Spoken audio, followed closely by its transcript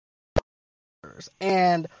lovers.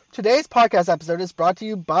 And today's podcast episode is brought to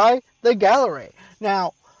you by The Gallery.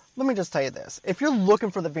 Now, let me just tell you this. If you're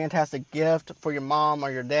looking for the fantastic gift for your mom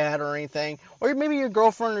or your dad or anything, or maybe your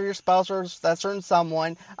girlfriend or your spouse or that certain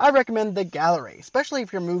someone, I recommend The Gallery, especially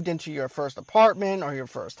if you're moved into your first apartment or your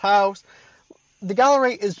first house. The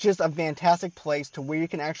Gallery is just a fantastic place to where you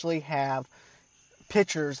can actually have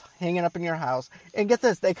pictures hanging up in your house. And get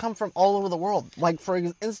this, they come from all over the world. Like, for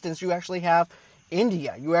instance, you actually have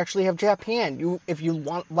India, you actually have Japan. If you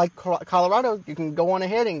want, like Colorado, you can go on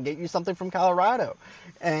ahead and get you something from Colorado.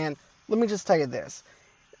 And let me just tell you this.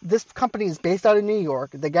 This company is based out of New York.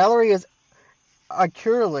 The Gallery is a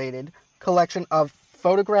curated collection of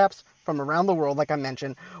photographs from around the world, like I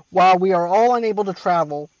mentioned. While we are all unable to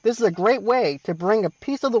travel, this is a great way to bring a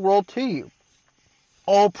piece of the world to you.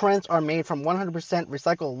 All prints are made from 100%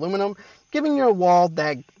 recycled aluminum, giving your wall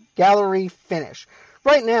that gallery finish.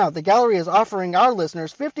 Right now, the Gallery is offering our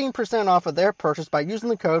listeners 15% off of their purchase by using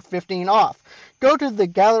the code 15OFF. Go to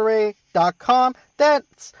thegallery.com.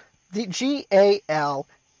 That's the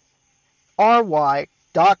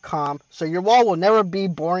GALRY.com, so your wall will never be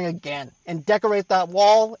boring again. And decorate that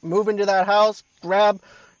wall, move into that house, grab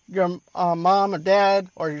your mom or dad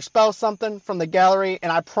or your spouse something from the Gallery,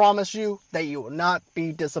 and I promise you that you will not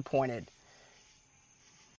be disappointed.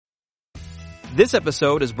 This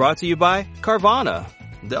episode is brought to you by Carvana.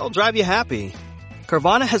 They'll drive you happy.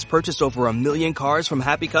 Carvana has purchased over 1 million cars from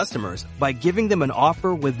happy customers by giving them an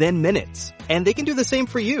offer within minutes. And they can do the same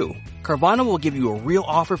for you. Carvana will give you a real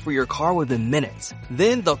offer for your car within minutes.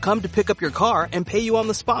 Then they'll come to pick up your car and pay you on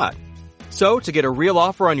the spot. So, to get a real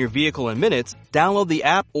offer on your vehicle in minutes, download the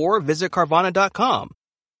app or visit Carvana.com.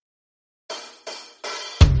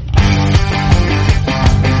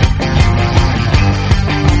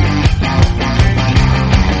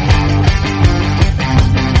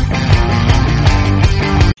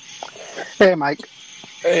 Hey, Mike.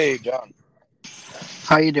 Hey, John.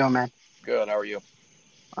 How you doing, man? Good. How are you?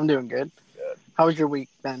 I'm doing good. Good. How was your week,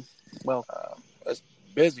 Ben? Well, It's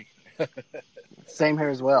busy. same here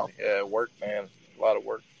as well. Yeah, work, man. A lot of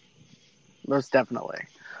work. Most definitely.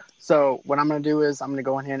 So what I'm going to do is I'm going to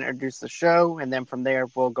go ahead and introduce the show, and then from there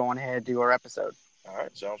we'll go on ahead and do our episode. All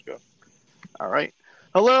right, sounds good. All right.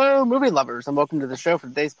 Hello, movie lovers, and welcome to the show for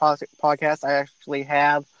today's podcast. I actually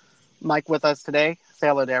have Mike with us today. Say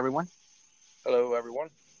hello to everyone. Hello, everyone.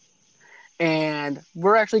 And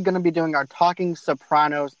we're actually going to be doing our Talking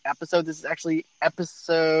Sopranos episode. This is actually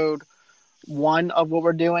episode 1 of what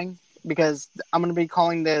we're doing, because I'm going to be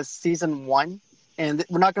calling this season 1. And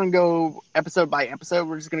we're not going to go episode by episode.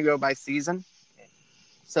 We're just going to go by season.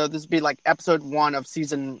 So this would be like episode 1 of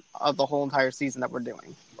the whole entire season that we're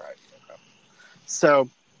doing. Right. Okay. So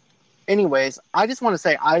anyways, I just want to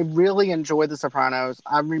say I really enjoyed The Sopranos.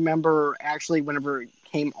 I remember actually whenever it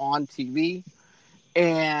came on TV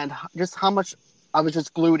and just how much I was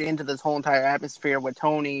just glued into this whole entire atmosphere with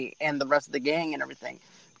Tony and the rest of the gang and everything.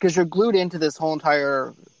 Because you're glued into this whole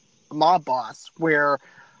entire mob boss where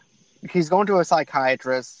he's going to a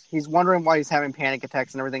psychiatrist. He's wondering why he's having panic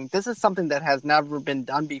attacks and everything. This is something that has never been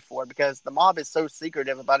done before because the mob is so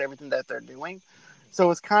secretive about everything that they're doing.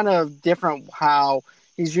 So it's kind of different how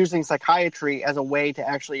he's using psychiatry as a way to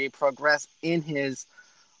actually progress in his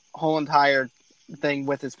whole entire thing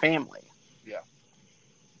with his family. Yeah.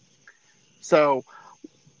 So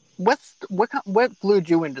what glued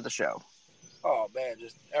you into the show? Oh, man,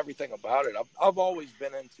 just everything about it. I've always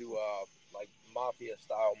been into, like,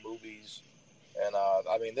 mafia-style movies. And,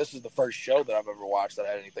 I mean, this is the first show that I've ever watched that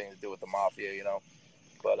had anything to do with the mafia, you know.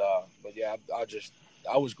 But yeah,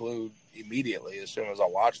 I was glued immediately as soon as I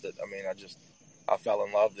watched it. I mean, I fell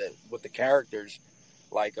in love with the characters,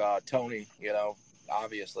 like Tony, you know.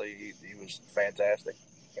 Obviously, he was fantastic,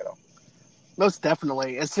 you know. Most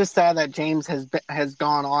definitely. It's just sad that James has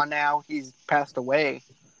gone on now. He's passed away.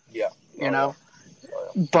 Yeah. You know?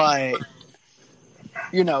 Yeah. But,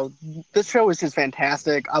 you know, this show is just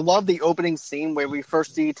fantastic. I love the opening scene where we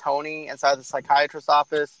first see Tony inside the psychiatrist's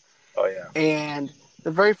office. Oh, yeah. And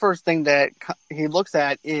the very first thing that he looks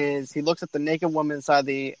at is he looks at the naked woman inside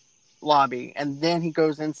the lobby, and then he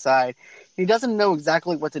goes inside. He doesn't know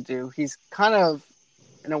exactly what to do. He's kind of,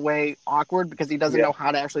 in a way, awkward because he doesn't know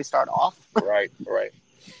how to actually start off. Right.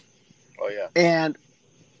 Oh, yeah. And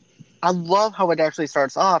I love how it actually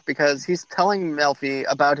starts off because he's telling Melfi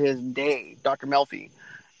about his day, Dr. Melfi.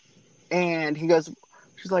 And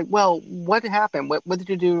she's like, well, what happened? What did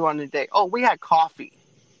you do on the day? Oh, we had coffee.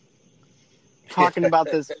 Talking about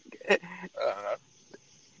this. Uh-huh.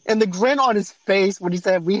 And the grin on his face when he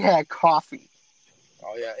said, we had coffee.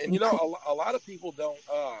 Oh, yeah. And, you know, a lot of people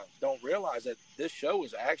don't realize that this show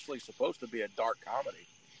is actually supposed to be a dark comedy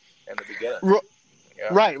in the beginning. Yeah.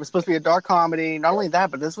 Right. It was supposed to be a dark comedy. Not only that,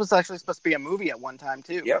 but this was actually supposed to be a movie at one time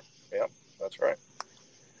too. Yep. Yep. That's right.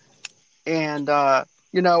 And I'm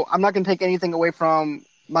not going to take anything away from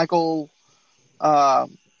Michael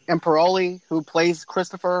Imperioli, who plays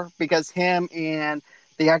Christopher, because him and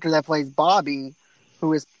the actor that plays Bobby,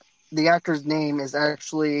 who is the actor's name is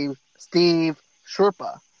actually Steve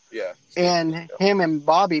Sherpa. Yeah. And him and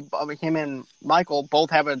him and Michael both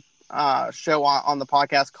have a show on the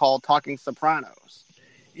podcast called Talking Sopranos.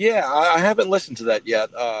 Yeah, I haven't listened to that yet,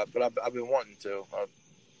 but I've been wanting to.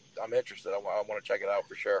 I'm interested. I want to check it out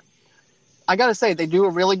for sure. I gotta say, they do a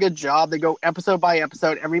really good job. They go episode by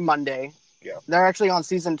episode every Monday. Yeah. They're actually on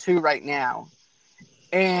season 2 right now.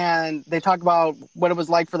 And they talk about what it was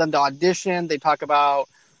like for them to audition. They talk about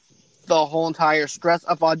the whole entire stress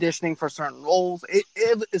of auditioning for certain roles.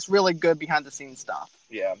 It's really good behind the scenes stuff.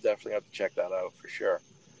 Yeah, I'm definitely have to check that out for sure.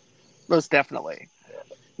 Most definitely.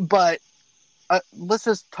 Yeah. But let's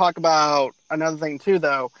just talk about another thing too,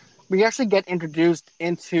 though. We actually get introduced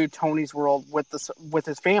into Tony's world with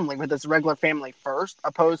his family, with his regular family first,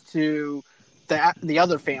 opposed to the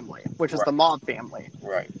other family, which is the mob family.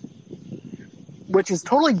 Right. Which is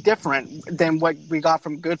totally different than what we got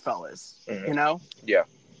from Goodfellas, you know? Yeah.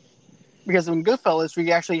 Because in Goodfellas,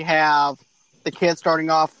 we actually have the kid starting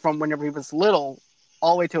off from whenever he was little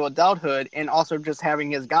all the way to adulthood and also just having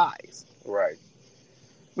his guys. Right.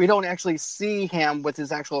 We don't actually see him with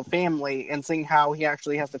his actual family and seeing how he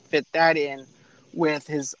actually has to fit that in with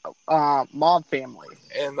his mob family.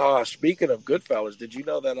 And speaking of Goodfellas, did you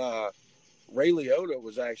know that Ray Liotta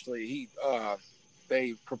was actually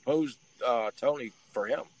they proposed Tony for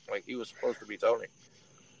him, like he was supposed to be Tony.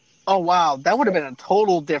 Oh wow, that would have been a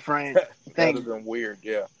total different thing. That would have been weird,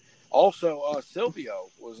 yeah. Also, Silvio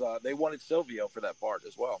was they wanted Silvio for that part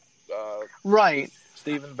as well. Right.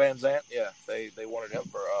 Steven Van Zandt, yeah, they wanted him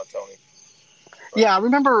for Tony. But, yeah, I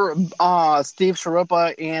remember Steve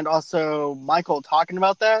Sharuppa and also Michael talking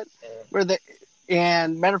about that.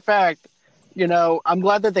 And matter of fact, I'm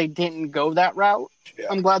glad that they didn't go that route. Yeah.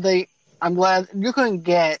 I'm glad you couldn't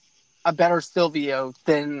get a better Silvio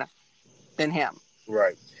than him.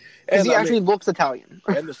 Right. Because he actually looks Italian.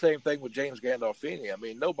 And the same thing with James Gandolfini. I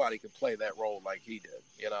mean, nobody could play that role like he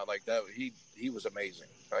did. Like that, he was amazing.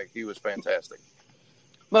 Like he was fantastic.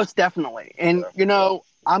 Most definitely. And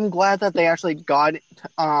I'm glad that they actually got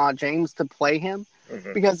James to play him.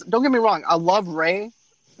 Mm-hmm. Because don't get me wrong, I love Ray,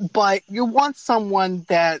 but you want someone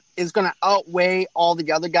that is going to outweigh all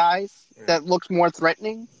the other guys that looks more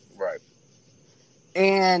threatening. Right.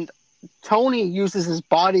 And Tony uses his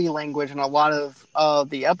body language in a lot of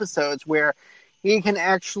the episodes where he can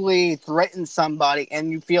actually threaten somebody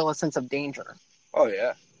and you feel a sense of danger. Oh,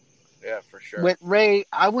 yeah. Yeah, for sure. With Ray,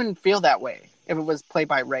 I wouldn't feel that way if it was played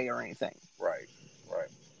by Ray or anything. Right, right.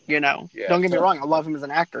 Yeah, don't get me wrong, I love him as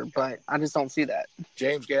an actor, but I just don't see that.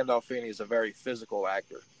 James Gandolfini is a very physical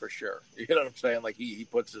actor, for sure. You know what I'm saying? Like, he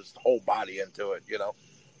puts his whole body into it,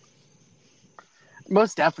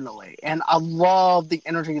 Most definitely. And I love the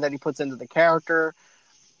energy that he puts into the character.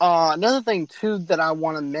 Another thing, too, that I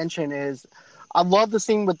want to mention is I love the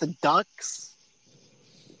scene with the ducks.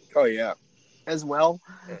 Oh, yeah. As well.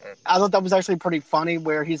 Mm-hmm. I thought that was actually pretty funny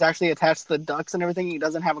where he's actually attached to the ducks and everything. He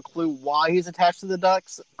doesn't have a clue why he's attached to the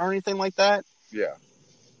ducks or anything like that. Yeah.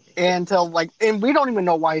 And we don't even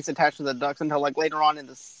know why he's attached to the ducks until later on in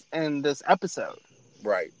this episode.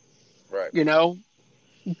 Right. Right.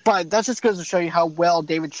 But that's just goes to show you how well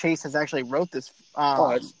David Chase has actually wrote this.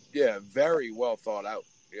 It's very well thought out.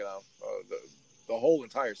 The whole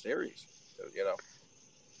entire series.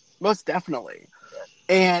 Most definitely. Yeah.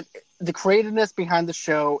 And the creativeness behind the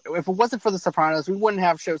show. If it wasn't for The Sopranos, we wouldn't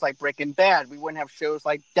have shows like Breaking Bad. We wouldn't have shows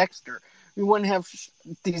like Dexter. We wouldn't have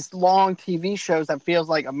these long TV shows that feels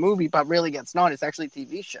like a movie, but really it's not. It's actually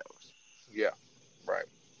TV shows. Yeah. Right.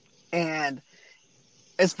 And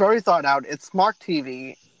it's very thought out. It's smart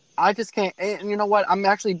TV. I just can't. And you know what? I'm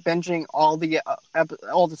actually binging all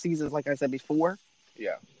the seasons, like I said before.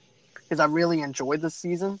 Yeah. Because I really enjoyed the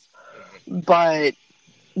seasons. Mm-hmm. But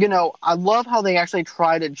I love how they actually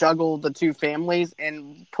try to juggle the two families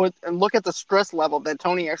and look at the stress level that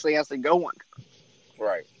Tony actually has to go under.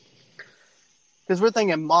 Right. Because we're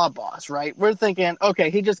thinking mob boss, right? We're thinking, okay,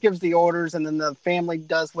 he just gives the orders and then the family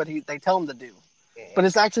does what they tell him to do. Mm-hmm. But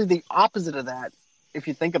it's actually the opposite of that, if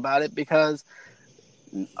you think about it, because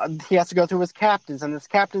he has to go through his captains, and his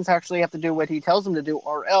captains actually have to do what he tells them to do,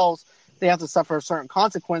 or else they have to suffer certain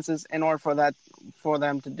consequences in order for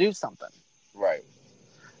them to do something. Right.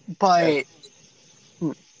 But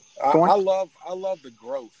I love the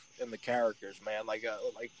growth in the characters, man. Like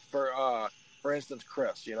for instance,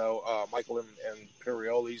 Chris, Michael and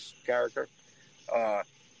Imperioli's character.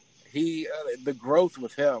 The growth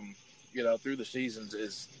with him, through the seasons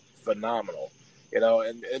is phenomenal.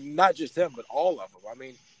 And not just him, but all of them. I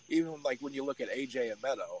mean, even like when you look at AJ and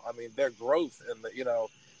Meadow, I mean, their growth and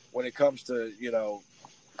when it comes to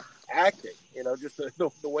acting, just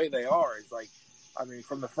the way they are, it's like, I mean,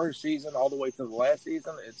 from the first season all the way to the last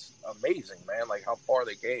season, it's amazing, man. Like how far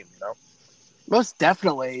they came, Most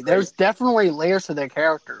definitely. There's definitely layers to their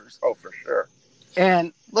characters. Oh, for sure.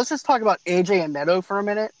 And let's just talk about AJ and Meadow for a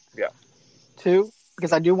minute. Yeah. Too,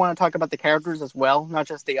 because I do want to talk about the characters as well, not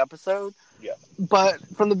just the episode. Yeah. But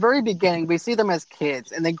from the very beginning, we see them as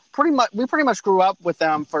kids, and we pretty much grew up with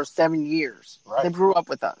them for 7 years. Right. They grew up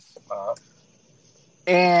with us. Uh-huh.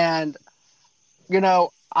 And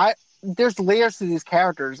there's layers to these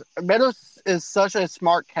characters. Meadow is such a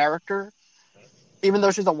smart character, even though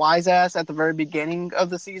she's a wise ass at the very beginning of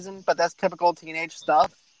the season. But that's typical teenage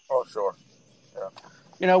stuff. Oh, sure.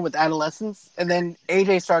 Yeah. With adolescence. And then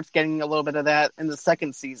AJ starts getting a little bit of that in the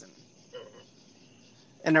second season. Mm-hmm.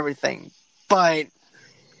 And everything. But,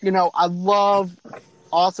 I love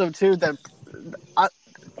also, too, that... let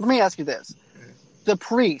me ask you this. The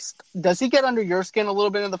priest, does he get under your skin a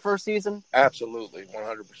little bit in the first season? Absolutely,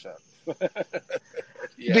 100%.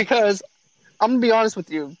 Yeah. Because, I'm going to be honest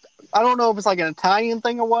with you, I don't know if it's like an Italian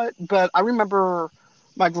thing or what, but I remember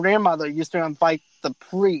my grandmother used to invite the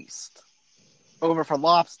priest over for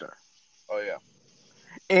lobster. Oh, yeah.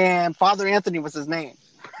 And Father Anthony was his name.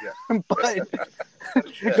 Yeah. But,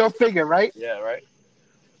 go figure, right? Yeah, right.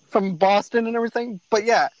 From Boston and everything. But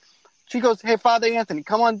yeah, she goes, hey, Father Anthony,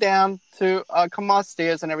 come on down come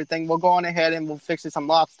upstairs and everything. We'll go on ahead and we'll fix you some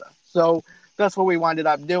lobster. So that's what we wound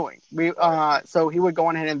up doing. So he would go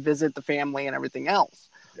on ahead and visit the family and everything else.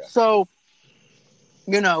 Yeah. So,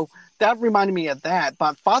 that reminded me of that.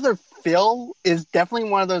 But Father Phil is definitely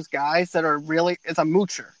one of those guys that is a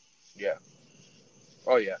moocher. Yeah.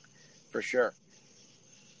 Oh, yeah, for sure.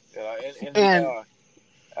 And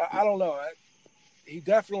I don't know. He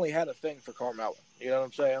definitely had a thing for Carmella. You know what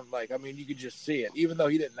I'm saying? Like, I mean, you could just see it. Even though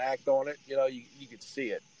he didn't act on it, you could see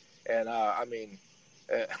it. And, I mean,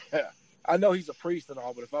 I know he's a priest and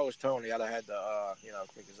all, but if I was Tony, I'd have had to,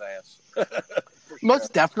 kick his ass.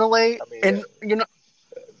 Most definitely. I mean, and,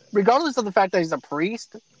 regardless of the fact that he's a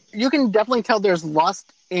priest, you can definitely tell there's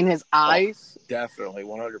lust in his eyes. Definitely,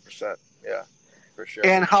 100%. Yeah, for sure.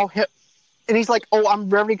 And and he's like, oh, I'm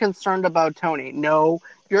very concerned about Tony. No,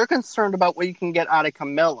 you're concerned about what you can get out of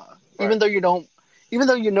Camilla. Right. Even though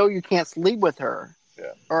you can't sleep with her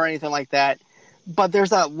or anything like that. But there's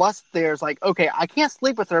that lust there. It's like, okay, I can't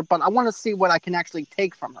sleep with her, but I want to see what I can actually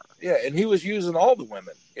take from her. Yeah, and he was using all the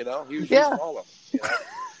women, He was using all of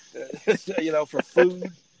them, for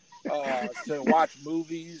food, to watch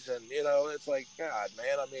movies. And, it's like, God,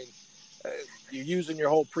 man, I mean, you're using your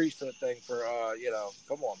whole priesthood thing for,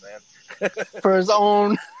 come on, man. For his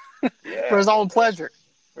own, for his own pleasure,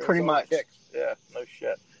 pretty much. Kicks. Yeah, no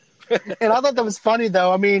shit. And I thought that was funny,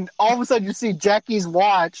 though. I mean, all of a sudden you see Jackie's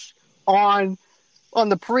watch on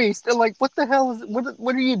the priest, and like, what the hell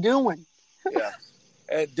what are you doing? Yeah,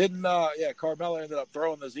 and didn't Carmella ended up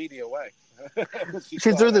throwing the ZD away.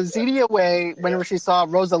 She threw the ZD away whenever she saw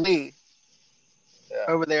Rosalie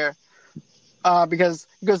over there, because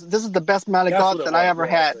this is the best Madagascar that I ever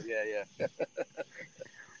had. Yeah.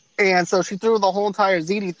 And so she threw the whole entire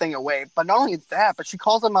ZD thing away. But not only that, but she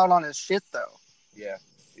calls him out on his shit, though. Yeah,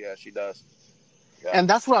 she does. Yeah. And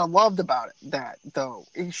that's what I loved about that, though.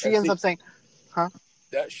 She ends up saying, huh?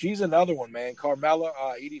 She's another one, man. Carmella,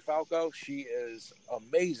 Edie Falco, she is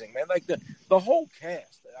amazing, man. Like the whole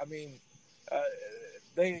cast. I mean, I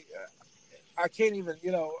can't even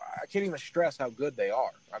stress how good they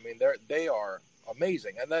are. I mean, they are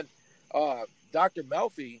amazing. And then Dr.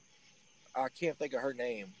 Melfi, I can't think of her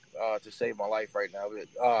name to save my life right now.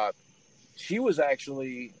 But she was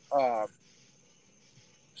actually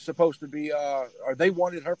supposed to be, or they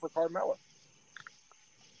wanted her for Carmella.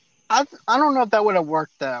 I don't know if that would have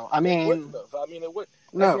worked, though. I mean, it wouldn't have. I mean, it would.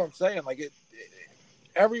 That's what I'm saying. Like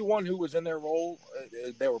everyone who was in their role,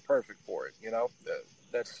 they were perfect for it. It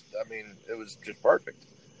was just perfect.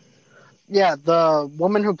 Yeah, the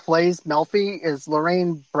woman who plays Melfi is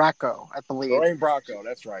Lorraine Bracco, I believe. Lorraine Bracco,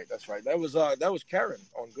 that's right. That was Karen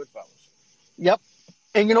on Goodfellas. Yep.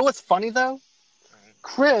 And you know what's funny though?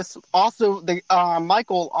 Chris also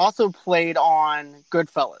Michael also played on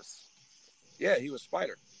Goodfellas. Yeah, he was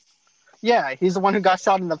Spider. Yeah, he's the one who got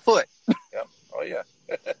shot in the foot. Yeah. Oh yeah.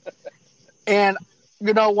 And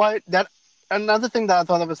you know what? That another thing that I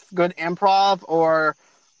thought that was good improv or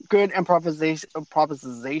good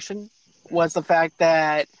improvisation was the fact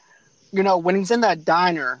that, when he's in that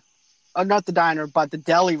diner, not the diner, but the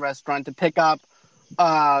deli restaurant to pick up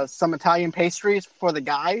some Italian pastries for the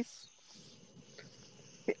guys.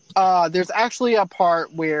 There's actually a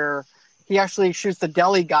part where he actually shoots the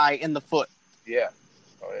deli guy in the foot. Yeah.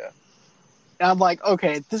 Oh, yeah. And I'm like,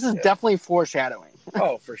 okay, this is definitely foreshadowing.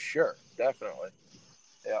 Oh, for sure. Definitely.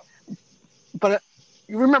 Yeah. But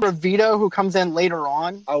you remember Vito, who comes in later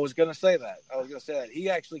on? I was going to say that. He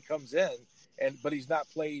actually comes in, but he's not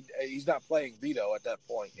playing Vito at that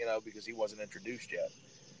point, because he wasn't introduced yet.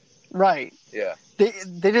 Right. Yeah.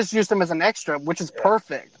 They just used him as an extra, which is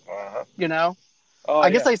perfect. Uh-huh.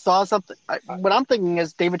 I guess they saw something. What I'm thinking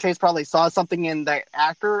is David Chase probably saw something in the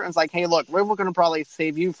actor and was like, hey, look, we're going to probably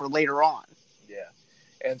save you for later on. Yeah.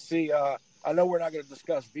 And see, I know we're not going to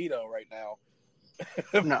discuss Vito right now,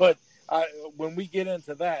 No. but when we get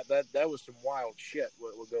into that was some wild shit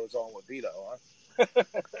what goes on with Vito, huh?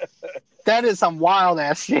 That is some wild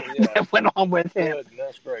ass shit that went on with him.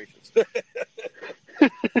 Goodness gracious.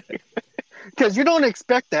 Because you don't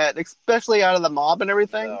expect that, especially out of the mob and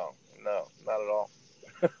everything. No, not at all.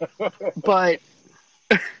 But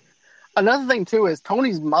another thing, too, is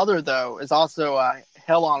Tony's mother, though, is also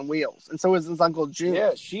hell on wheels. And so is his Uncle June.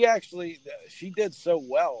 Yeah, she did so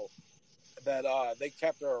well that they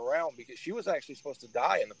kept her around because she was actually supposed to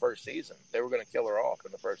die in the first season. They were going to kill her off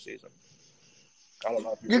in the first season. I don't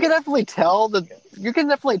know. You can definitely tell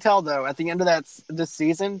though, at the end of this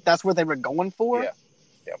season, that's what they were going for. Yeah.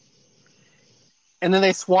 Yep. And then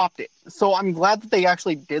they swapped it. So I'm glad that they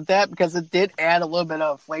actually did that because it did add a little bit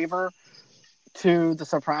of flavor to The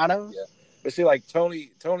Sopranos. Yeah. But see, like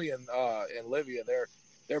Tony and Livia,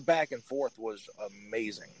 their back and forth was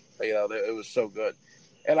amazing. It was so good.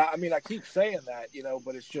 And I mean, I keep saying that,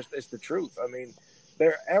 but it's the truth. I mean,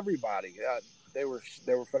 everybody. They were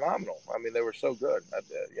phenomenal. I mean, they were so good.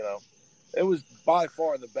 It was by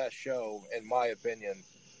far the best show, in my opinion,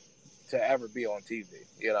 to ever be on TV.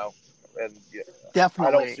 And definitely,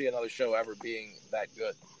 I don't see another show ever being that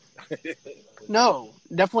good. No,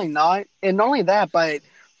 definitely not. And not only that, but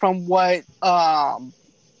from what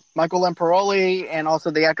Michael Lamparoli and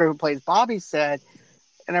also the actor who plays Bobby said,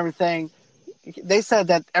 and everything, they said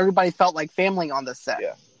that everybody felt like family on the set.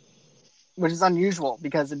 Yeah. Which is unusual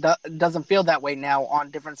because it doesn't feel that way now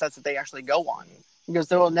on different sets that they actually go on. Because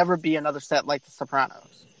there will never be another set like The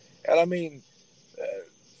Sopranos. And I mean,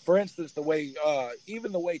 for instance,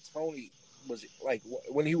 even the way Tony was, like,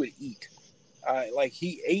 when he would eat, like,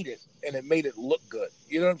 he ate it and it made it look good.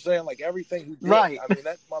 You know what I'm saying? Like, everything he did. Right. I mean,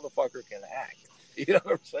 that motherfucker can act. You know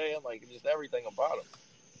what I'm saying? Like, just everything about him.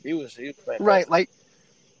 He was fantastic. Right.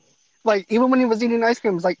 Like even when he was eating ice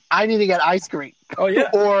cream, it was like, I need to get ice cream. Oh, yeah.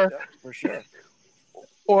 Or yeah, for sure.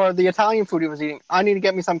 Or the Italian food he was eating. I need to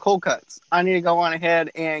get me some cold cuts. I need to go on ahead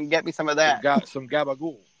and get me some of that. Some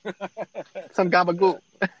gabagool. Some gabagool.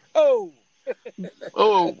 Oh.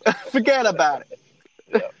 Oh, forget about it.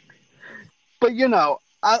 Yeah. But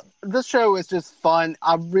this show is just fun.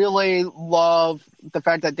 I really love the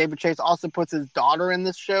fact that David Chase also puts his daughter in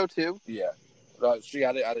this show too. Yeah. See,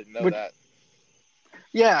 I didn't know that.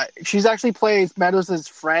 Yeah, she's actually plays Meadows'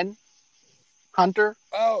 friend, Hunter.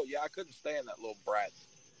 Oh, yeah, I couldn't stand that little brat.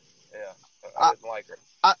 Yeah, I didn't like her.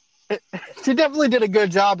 She definitely did a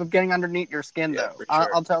good job of getting underneath your skin, though. For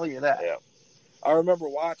sure. I'll tell you that. Yeah. I remember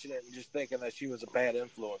watching it and just thinking that she was a bad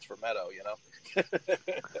influence for Meadow,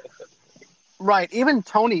 Right. Even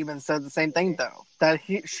Tony even said the same thing, though, that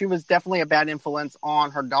she was definitely a bad influence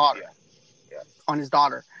on her daughter, on his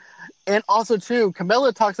daughter. And also, too,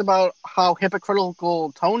 Camilla talks about how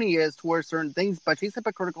hypocritical Tony is towards certain things, but she's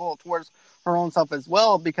hypocritical towards her own self as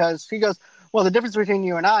well, because she goes, well, the difference between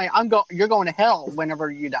you and you're going to hell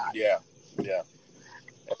whenever you die. Yeah, yeah.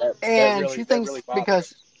 And she thinks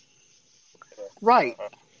because... Right.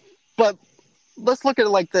 But let's look at it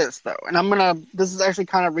like this, though. And this is actually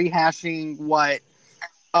kind of rehashing what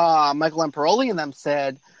Michael Lamparoli and them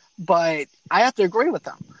said, but I have to agree with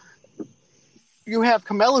them. You have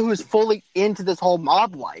Camilla, who's fully into this whole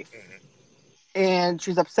mob life, and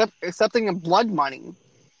she's accepting blood money,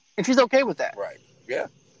 and she's okay with that. Right. Yeah.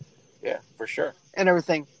 Yeah, for sure. And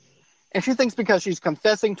everything. And she thinks because she's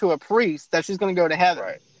confessing to a priest that she's going to go to heaven.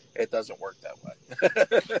 Right. It doesn't work that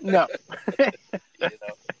way. No.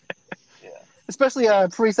 Yeah. Especially a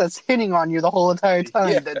priest that's hitting on you the whole entire time.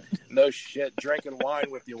 Yeah. No shit. Drinking wine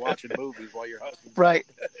with you, watching movies while you're hustling. Right.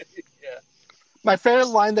 Yeah. My favorite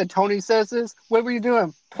line that Tony says is, what were you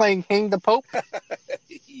doing? Playing Hang the Pope?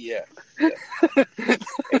 Yeah.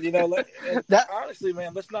 And honestly,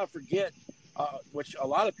 man, let's not forget, which a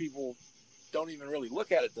lot of people don't even really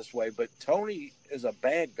look at it this way, but Tony is a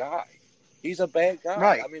bad guy. He's a bad guy.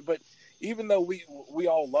 Right. I mean, but even though we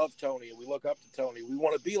all love Tony and we look up to Tony, we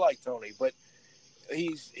want to be like Tony, but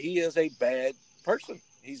he is a bad person.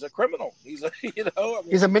 He's a criminal. He's a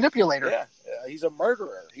he's a manipulator. Yeah, he's a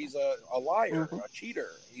murderer. He's a liar, a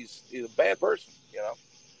cheater. He's a bad person.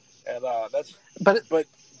 And that's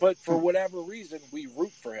but for whatever reason we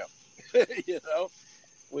root for him.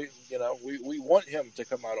 We want him to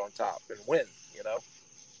come out on top and win.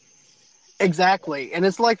 Exactly, and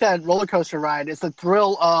it's like that roller coaster ride. It's the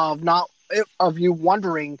thrill of you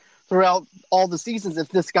wondering throughout all the seasons if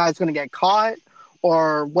this guy's going to get caught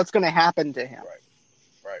or what's going to happen to him.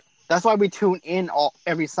 Right. That's why we tune in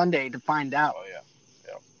every Sunday to find out. Oh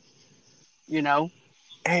yeah.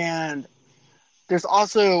 And there's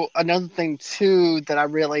also another thing too that I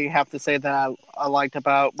really have to say that I liked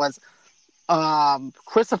about was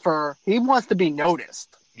Christopher. He wants to be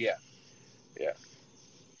noticed. Yeah.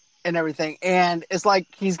 And everything, and it's like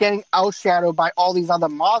he's getting outshadowed by all these other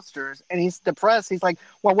monsters, and he's depressed. He's like,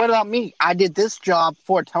 "Well, what about me? I did this job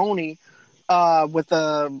for Tony, with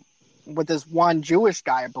this one Jewish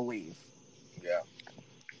guy, I believe." Yeah.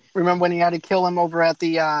 Remember when he had to kill him over at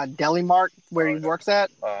the deli mart where he works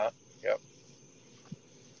at? Yep.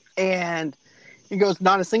 And he goes,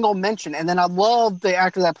 "Not a single mention." And then I love the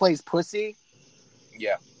actor that plays Pussy.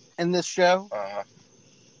 Yeah. In this show.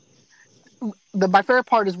 My favorite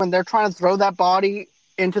part is when they're trying to throw that body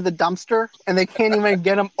into the dumpster and they can't even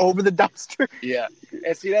get him over the dumpster. Yeah,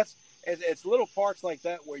 and see it's little parts like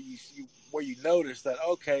that where you notice that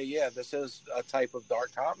this is a type of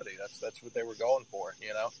dark comedy. That's what they were going for,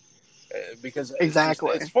 because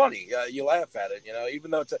exactly it's funny. You laugh at it, even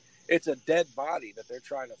though it's a dead body that they're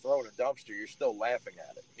trying to throw in a dumpster. You're still laughing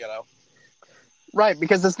at it, Right,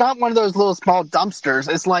 because it's not one of those little small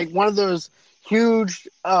dumpsters. It's like one of those huge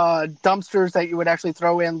dumpsters that you would actually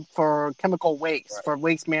throw in for chemical waste, for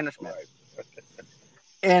waste management. Right.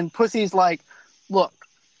 And Pussy's like, "Look,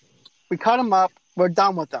 we cut him up. We're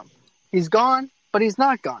done with him. He's gone, but he's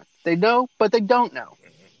not gone. They know, but they don't know."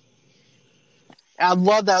 I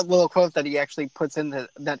love that little quote that he actually puts in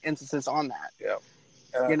that emphasis on that. Yeah.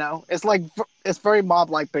 It's like, it's very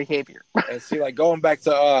mob-like behavior. And see, like going back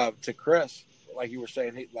to Chris, like you were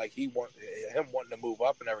saying, him wanting to move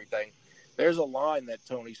up and everything. There's a line that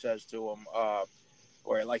Tony says to him,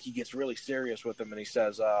 where like he gets really serious with him, and he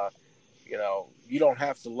says, "You don't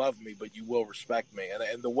have to love me, but you will respect me."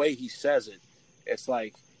 And the way he says it, it's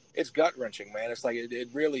like it's gut wrenching, man. It's like it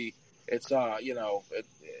really, it's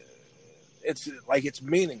it's like it's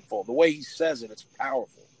meaningful. The way he says it, it's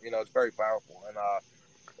powerful. It's very powerful, and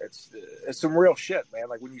it's some real shit, man.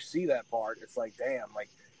 Like when you see that part, it's like, damn, like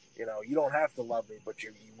you don't have to love me, but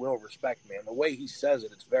you will respect me. And the way he says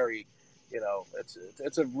it, it's very.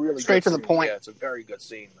 It's a really straight good to the point. Yeah, it's a very good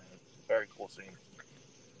scene, man. Very cool scene.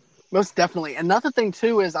 Most definitely. Another thing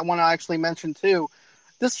too is I want to actually mention too.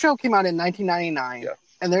 This show came out in 1999,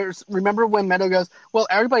 and remember when Meadow goes, "Well,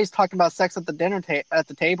 everybody's talking about sex at the at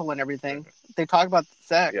the table and everything. They talk about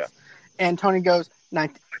sex," and Tony goes,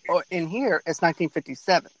 "In here it's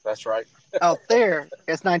 1957. That's right. Out there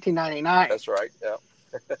it's 1999. That's right. Yeah."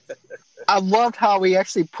 I loved how he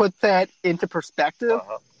actually put that into perspective.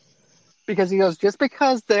 Because he goes, just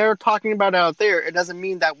because they're talking about it out there, it doesn't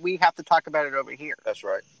mean that we have to talk about it over here. That's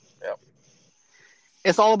right. Yeah.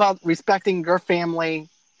 It's all about respecting your family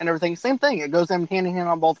and everything. Same thing. It goes hand in hand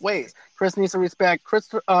on both ways. Chris needs to respect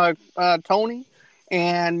Tony,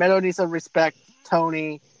 and Meadow needs to respect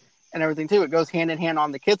Tony and everything too. It goes hand in hand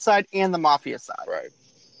on the kid side and the mafia side. Right.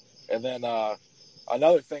 And then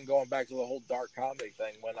another thing, going back to the whole dark comedy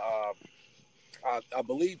thing, when I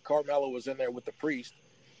believe Carmela was in there with the priest.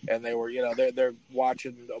 And they were, they're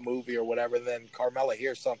watching a movie or whatever. And then Carmela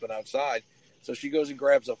hears something outside. So she goes and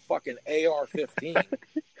grabs a fucking AR-15.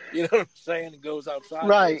 You know what I'm saying? And goes outside.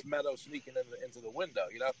 Right. And it's Meadow sneaking into the window.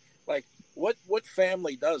 Like what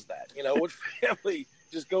family does that? What family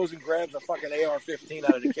just goes and grabs a fucking AR-15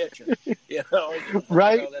 out of the kitchen?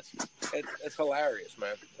 Right. It's hilarious,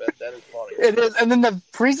 man. That is funny. It is. And then the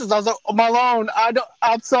priest is also, Malone,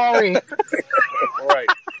 I'm sorry. Right.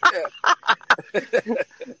 Yeah.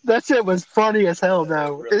 That shit was funny as hell,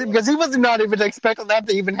 though, really because he was not even expecting that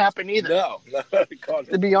to even happen either. No,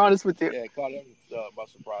 to be honest with you. Yeah, caught him by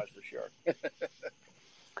surprise for sure.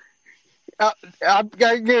 I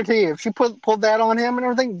guarantee you, if she pulled that on him and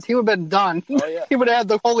everything, he would have been done. Oh, yeah. He would have had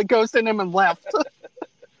the Holy Ghost in him and left. For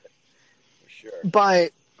sure.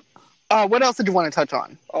 But what else did you want to touch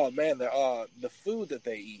on? Oh man, the food that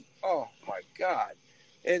they eat. Oh my God,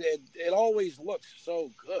 it always looks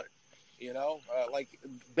so good. Like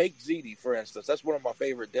baked ziti, for instance. That's one of my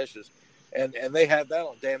favorite dishes, and they have that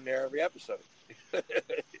on damn near every episode.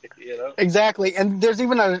 Exactly. And there's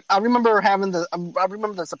even I remember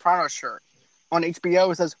the Sopranos shirt on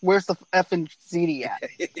HBO. It says, "Where's the effing ziti at?"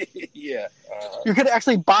 Yeah. You could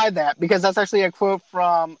actually buy that because that's actually a quote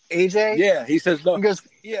from AJ. Yeah, he says no. He goes,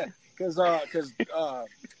 yeah, because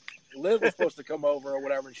Liv was supposed to come over or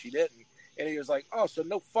whatever, and she didn't. And he was like, "Oh, so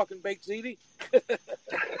no fucking baked ziti?"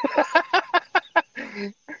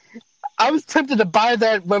 I was tempted to buy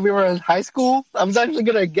that when we were in high school. I was actually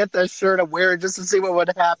going to get that shirt and wear it just to see what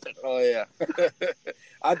would happen. Oh, yeah.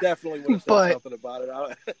 I definitely would have said something about it.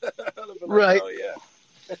 I'd have been like, oh,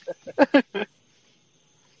 yeah.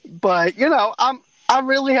 But, I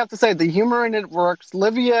really have to say the humor in it works.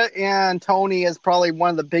 Livia and Tony is probably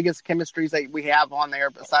one of the biggest chemistries that we have on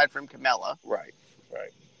there, aside from Camilla. Right.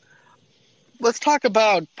 Let's talk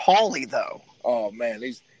about Paulie, though. Oh, man.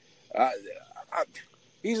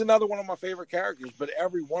 He's another one of my favorite characters, but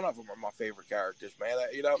every one of them are my favorite characters, man.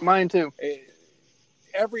 Mine, too.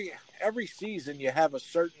 Every season you have a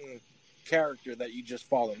certain character that you just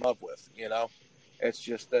fall in love with, It's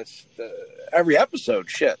just every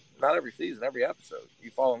episode, shit. Not every season, every episode,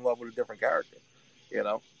 you fall in love with a different character.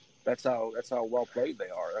 That's how well played they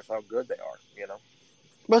are. That's how good they are.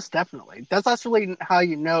 Most definitely. That's actually how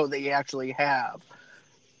you know that you actually have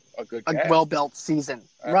a well-built season.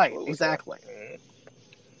 Absolutely. Right? Exactly. Yeah.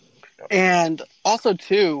 Mm-hmm. And also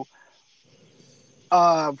too,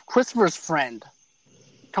 Christopher's friend,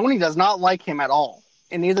 Tony does not like him at all,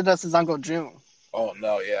 and neither does his Uncle June. Oh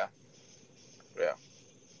no! Yeah.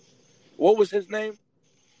 What was his name?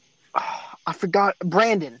 I forgot.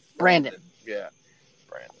 Brandon. Yeah,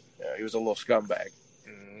 Brandon. Yeah, he was a little scumbag.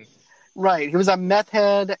 Mm-hmm. Right. He was a meth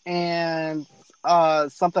head and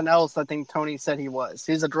something else. I think Tony said he was.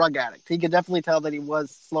 He's a drug addict. He could definitely tell that he was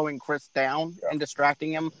slowing Chris down and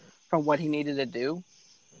distracting him from what he needed to do.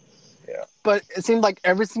 Yeah. But it seemed like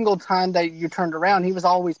every single time that you turned around, he was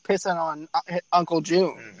always pissing on Uncle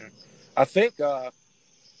June. Mm-hmm. I think,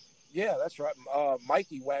 yeah, that's right.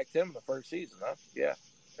 Mikey whacked him in the first season, huh? Yeah.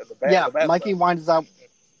 Mikey winds up.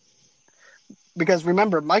 Because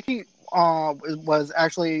remember, Mikey was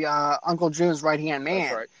actually Uncle June's right-hand man.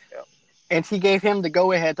 That's right, yeah. And he gave him the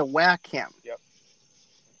go-ahead to whack him. Yep.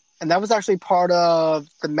 And that was actually part of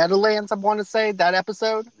the Meadowlands, I want to say, that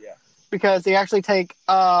episode. Yeah. Because they actually take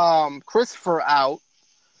Christopher out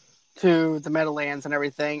to the Meadowlands and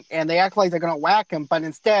everything, and they act like they're going to whack him, but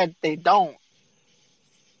instead they don't.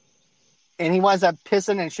 And he winds up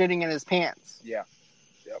pissing and shitting in his pants. Yeah.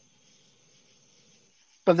 Yep.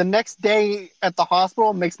 But the next day at the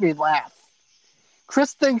hospital makes me laugh.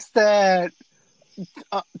 Chris thinks that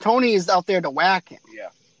Tony is out there to whack him. Yeah.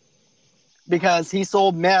 Because he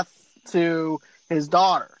sold meth to his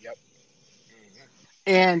daughter. Yep. Mm-hmm.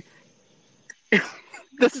 And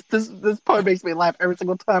this part makes me laugh every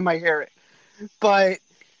single time I hear it. But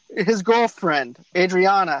his girlfriend,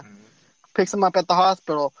 Adriana, picks him up at the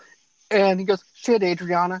hospital. And he goes, "Shit,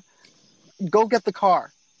 Adriana, go get the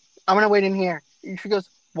car. I'm going to wait in here." She goes,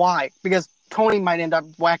 "Why?" "Because Tony might end up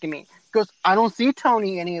whacking me." He goes, "I don't see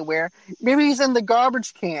Tony anywhere. Maybe he's in the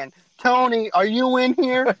garbage can. Tony, are you in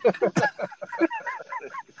here?"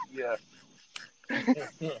 Yeah.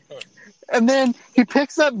 And then he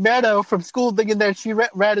picks up Meadow from school thinking that she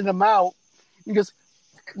ratted him out. He goes,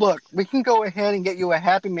 "Look, we can go ahead and get you a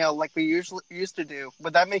Happy Meal like we usually used to do.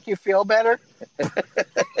 Would that make you feel better?"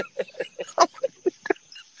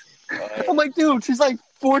 I'm like, dude, she's like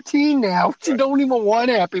 14 now. She don't even want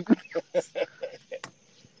Happy Meal.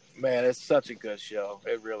 Man, it's such a good show.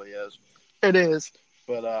 It really is. It is.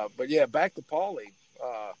 But yeah, back to Paulie.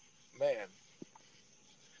 Man,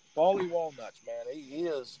 Paulie Walnuts, man. He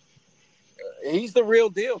is. He's the real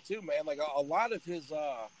deal too, man. Like a lot of his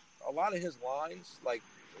lines, like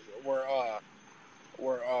were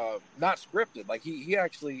not scripted. Like he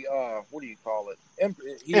actually, what do you call it?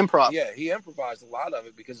 Improv. Yeah, he improvised a lot of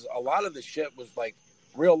it because a lot of the shit was like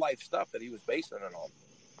real life stuff that he was basing it on.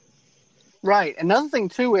 Right. Another thing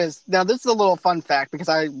too is, now this is a little fun fact because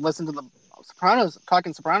I listened to the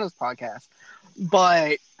Talking Sopranos podcast,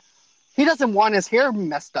 but he doesn't want his hair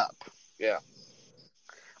messed up. Yeah.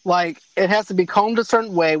 Like, it has to be combed a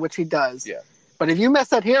certain way, which he does. Yeah. But if you mess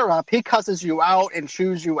that hair up, he cusses you out and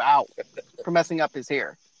chews you out for messing up his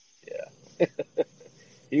hair. Yeah.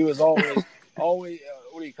 He was always, what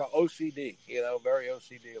do you call OCD? Very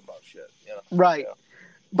OCD about shit. Right. Yeah.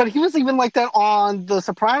 But he was even like that on the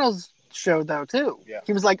Sopranos show, though, too. Yeah.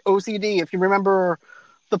 He was like OCD, if you remember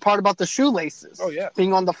the part about the shoelaces. Oh, yeah.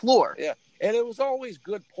 Being on the floor. Yeah. And it was always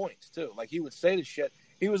good points, too. Like, he would say the shit.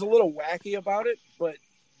 He was a little wacky about it, but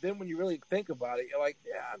then when you really think about it, you're like,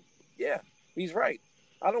 yeah, he's right.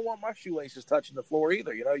 I don't want my shoelaces touching the floor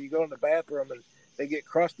either. You go in the bathroom and they get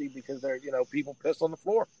crusty because they're, people piss on the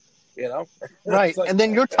floor, Right. Like, and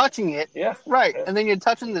then you're touching it. Yeah. Right. Yeah. And then you're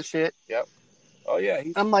touching the shit. Yep. Oh yeah,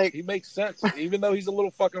 I'm like, he makes sense. Even though he's a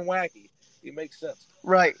little fucking wacky, he makes sense.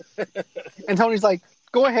 right. And Tony's like,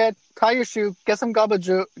 go ahead, tie your shoe, get some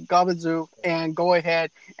gabazoo, and go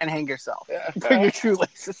ahead and hang yourself. Put your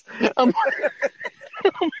shoelaces.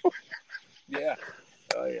 Yeah.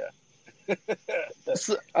 Oh yeah.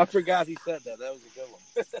 So, I forgot he said that. That was a good one.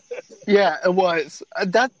 yeah, it was. I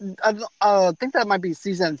think that might be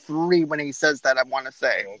season 3 when he says that, I want to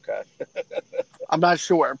say. Okay. I'm not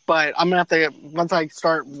sure, but I'm going to have to, once I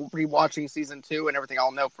start rewatching season 2 and everything,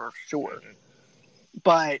 I'll know for sure.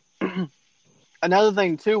 But another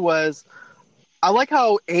thing, too, was I like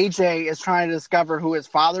how AJ is trying to discover who his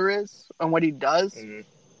father is and what he does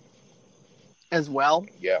as well.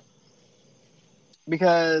 Yeah.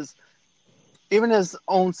 Because even his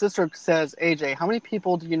own sister says, AJ, how many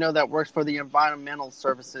people do you know that works for the environmental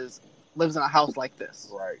services, lives in a house like this?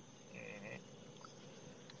 Right.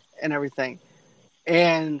 And everything.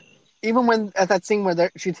 And even when, at that scene where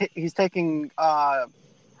he's taking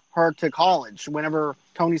her to college, whenever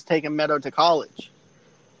Tony's taking Meadow to college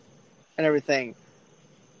and everything,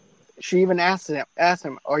 she even asked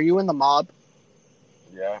him, are you in the mob?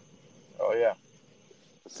 Yeah. Oh yeah.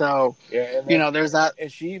 So, yeah, and then, there's that. And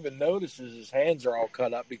she even notices his hands are all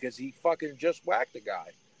cut up because he fucking just whacked the guy.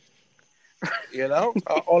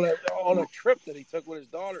 On a trip that he took with his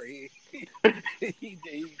daughter, he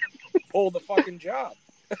pulled the fucking job.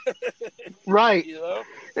 Right.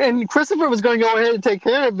 And Christopher was going to go ahead and take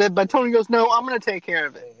care of it, but Tony goes, no, I'm going to take care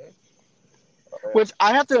of it. Which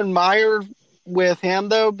I have to admire with him,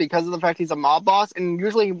 though, because of the fact he's a mob boss, and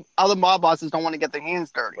usually other mob bosses don't want to get their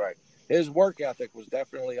hands dirty. Right. His work ethic was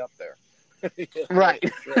definitely up there. Right.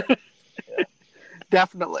 Sure. Yeah.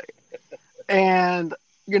 Definitely. And,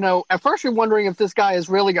 at first you're wondering if this guy is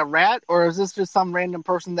really a rat, or is this just some random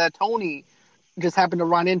person that Tony just happened to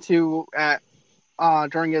run into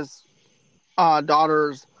during his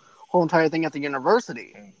daughter's whole entire thing at the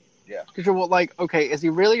university. Yeah. Because you're like, okay, is he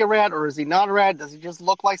really a rat or is he not a rat? Does he just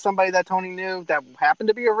look like somebody that Tony knew that happened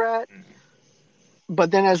to be a rat?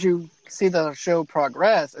 But then as you see the show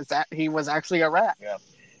progress, he was actually a rat. Yeah.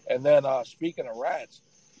 And then speaking of rats,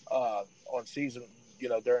 on season,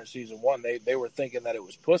 during season 1, they were thinking that it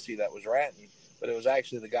was Pussy that was ratting, but it was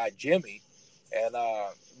actually the guy Jimmy. And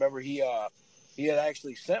remember, he had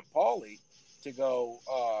actually sent Paulie to go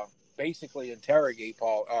basically interrogate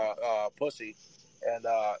Pussy, and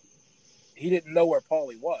he didn't know where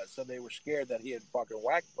Paulie was, so they were scared that he had fucking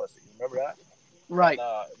whacked Pussy. Remember that? Right.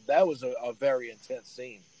 And, that was a very intense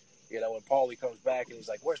scene. When Paulie comes back and he's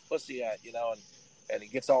like, "Where's Pussy at?" And he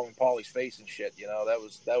gets all in Paulie's face and shit. That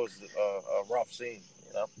was a rough scene.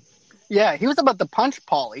 Yeah, he was about to punch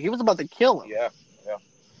Paulie. He was about to kill him. Yeah.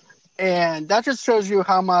 And that just shows you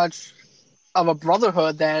how much of a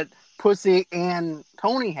brotherhood that Pussy and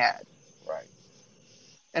Tony had. Right.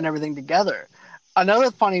 And everything together.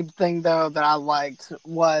 Another funny thing, though, that I liked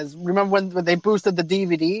was, remember when they boosted the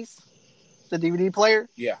DVDs? The DVD player?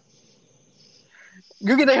 Yeah.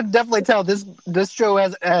 You can definitely tell this show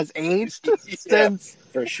has aged since.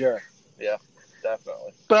 For sure. Yeah,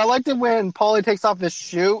 definitely. But I liked it when Paulie takes off his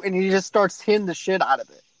shoe and he just starts hitting the shit out of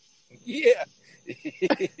it. Yeah.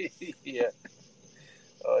 Yeah.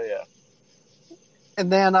 Oh, yeah.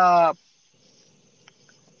 And then, but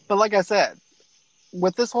like I said,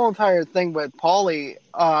 with this whole entire thing with Paulie,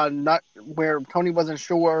 where Tony wasn't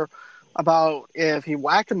sure about if he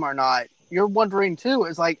whacked him or not, you're wondering too,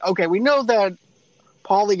 it's like, okay, we know that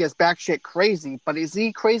Paulie is batshit crazy, but is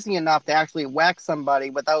he crazy enough to actually whack somebody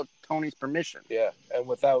without Tony's permission? Yeah, and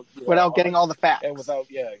without getting all the facts. And without,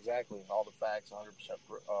 exactly, all the facts,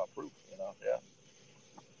 100% proof, yeah.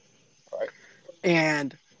 Right.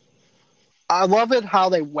 And I love it how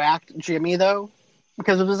they whacked Jimmy, though,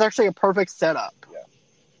 because it was actually a perfect setup. Yeah.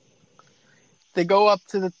 They go up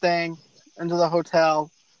to the thing, into the hotel,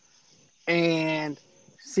 and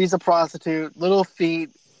sees a prostitute, little feet,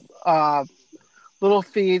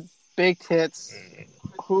 big tits,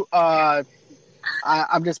 who, I'm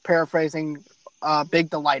just paraphrasing, Big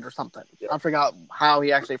Delight or something. Yeah. I forgot how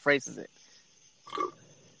he actually phrases it.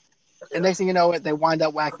 And next thing you know, they wind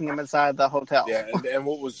up whacking him inside the hotel. Yeah, and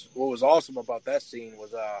what was awesome about that scene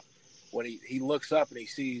was when he looks up and he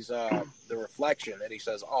sees the reflection and he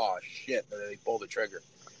says, "Oh shit!" and then he pulled the trigger.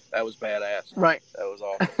 That was badass. Right. That was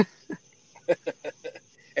awesome.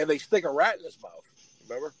 And they stick a rat in his mouth.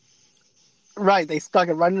 Remember? Right. They stuck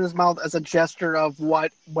it right in his mouth as a gesture of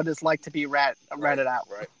what it's like to be ratted out.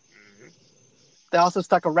 Right. Mm-hmm. They also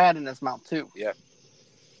stuck a rat in his mouth too. Yeah.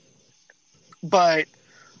 But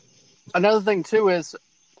another thing too is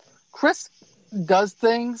Chris does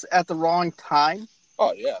things at the wrong time.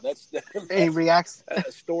 Oh yeah, that's he reacts a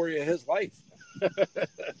story of his life.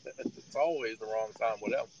 It's always the wrong time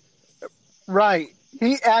with him. Right.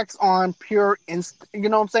 He acts on pure instinct. You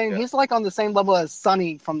know what I'm saying? Yeah. He's like on the same level as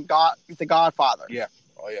Sonny from The Godfather. Yeah.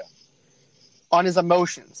 Oh yeah. On his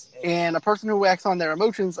emotions. And a person who acts on their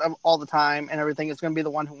emotions all the time and everything is going to be the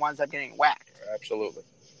one who winds up getting whacked. Absolutely.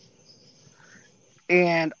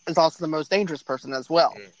 And is also the most dangerous person as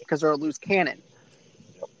well because they're a loose cannon.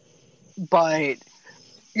 Yep. But,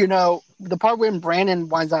 you know, the part when Brandon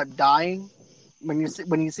winds up dying, when you see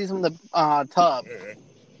him in the tub,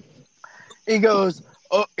 he goes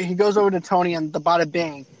over to Tony and the Bada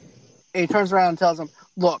Bing, and he turns around and tells him,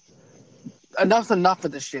 "Look, enough's enough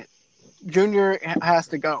of this shit. Junior has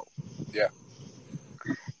to go." Yeah.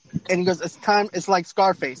 And he goes, "It's time. It's like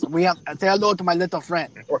Scarface. We have to say hello to my little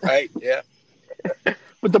friend." Right. Yeah.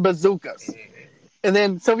 With the bazookas. And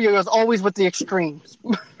then Sylvia goes, "Always with the extremes."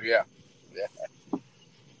 Yeah. Yeah.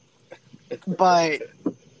 But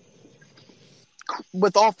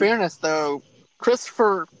with all fairness, though,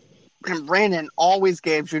 Christopher and Brandon always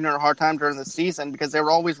gave Junior a hard time during the season because they were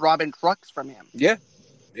always robbing trucks from him. Yeah.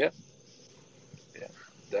 Yeah. Yeah.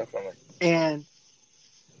 Definitely. And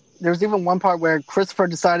there's even one part where Christopher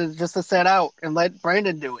decided just to set out and let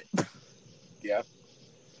Brandon do it. Yeah.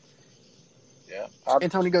 Yeah.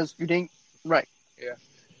 And Tony goes, "You didn't." Right. Yeah.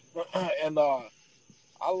 And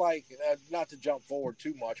I like, not to jump forward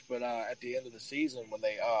too much, but at the end of the season when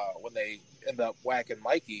they end up whacking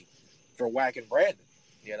Mikey for whacking Brandon,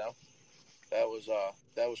 you know, that was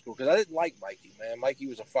cool because I didn't like Mikey, man. Mikey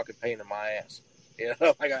was a fucking pain in my ass, you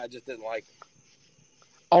know. Like I just didn't like him.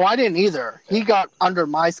 Oh, I didn't either. He got under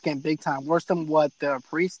my skin big time, worse than what the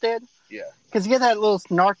priest did. Yeah. Because he had that little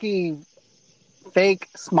snarky, fake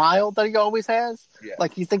smile that he always has. Yeah.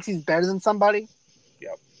 Like he thinks he's better than somebody.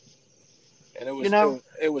 Yep. And it was, you know,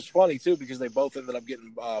 it was funny too because they both ended up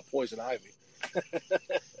getting poison ivy.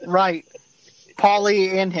 Right.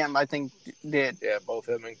 Paulie and him, I think, did. Yeah, both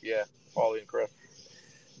him and Paulie and Chris.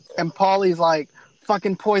 And Paulie's like,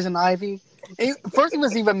 "Fucking poison ivy." First, he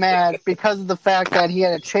was even mad because of the fact that he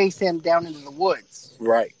had to chase him down into the woods.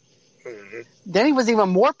 Right. Mm-hmm. Then he was even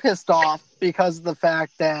more pissed off because of the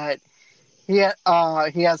fact that he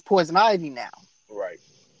has poison ivy now. Right.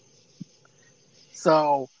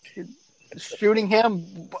 So shooting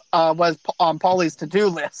him was on Paulie's to-do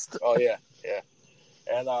list. Oh yeah, yeah.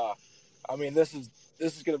 And I mean, this is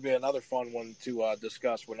going to be another fun one to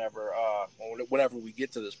discuss whenever we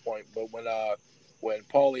get to this point. But when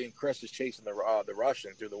Paulie and Chris is chasing the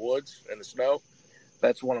Russian through the woods in the snow,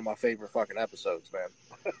 that's one of my favorite fucking episodes, man.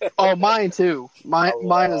 Oh, mine too. Mine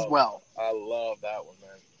as well. I love that one,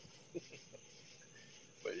 man.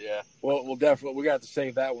 But yeah, we'll definitely, we got to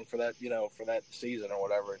save that one for that, for that season or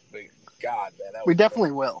whatever. But God, man, we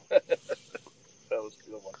definitely will. That was a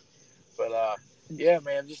good one. But yeah,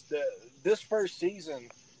 man, just this first season.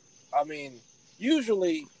 I mean,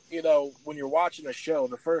 usually, when you're watching a show,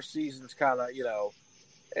 the first season's kind of,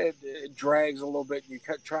 it drags a little bit. And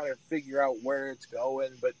you're trying to figure out where it's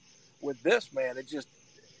going. But with this, man, it just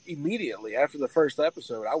immediately after the first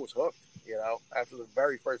episode, I was hooked. After the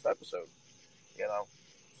very first episode,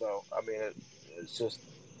 So I mean, it's just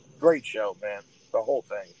great show, man. The whole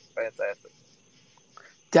thing, fantastic.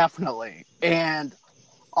 Definitely, and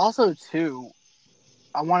also too,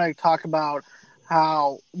 I want to talk about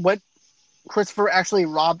what Christopher actually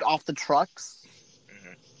robbed off the trucks.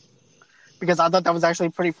 Mm-hmm. Because I thought that was actually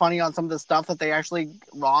pretty funny on some of the stuff that they actually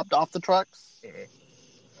robbed off the trucks. Mm-hmm.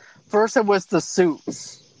 First, it was the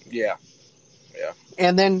suits. Yeah. Yeah.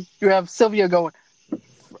 And then you have Sylvia going,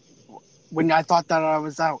 "When I thought that I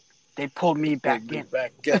was out, they pulled me back in."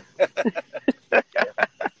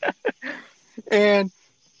 And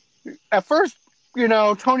at first,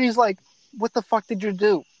 Tony's like, "What the fuck did you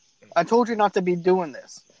do? I told you not to be doing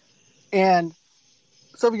this." And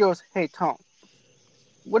Sylvia goes, "Hey, Tone,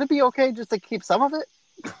 would it be okay just to keep some of it?"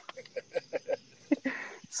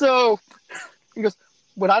 So he goes,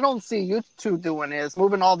 "What I don't see you two doing is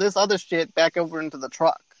moving all this other shit back over into the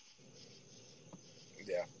truck."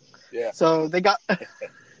 Yeah. Yeah. So they got...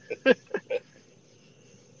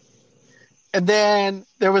 And then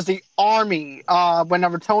there was the army.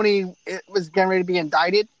 Whenever Tony was getting ready to be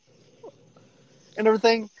indicted and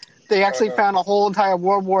everything, they actually found a whole entire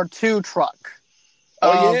World War II truck.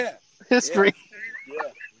 Oh, yeah. History.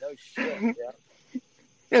 Yeah. No shit. Yeah.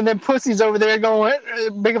 And then Pussy's over there going,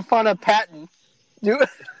 making fun of Patton. Yeah.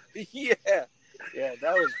 Yeah,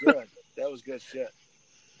 that was good. That was good shit.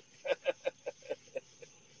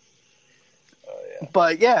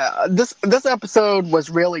 But yeah, this episode was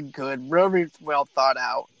really good, really well thought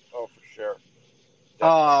out. Oh, for sure.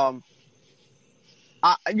 Definitely.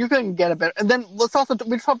 You couldn't get a better. And then let's also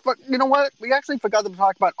you know what? We actually forgot to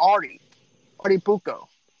talk about Artie Pucco.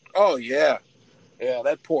 Oh yeah, yeah,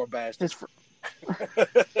 that poor bastard.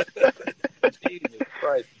 Jesus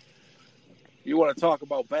Christ! You want to talk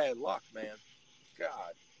about bad luck, man?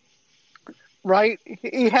 God. Right?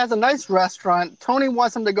 He has a nice restaurant. Tony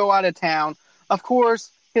wants him to go out of town. Of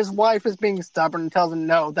course, his wife is being stubborn and tells him,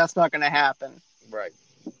 no, that's not going to happen. Right.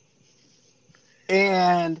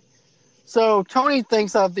 And so Tony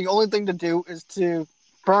thinks of the only thing to do is to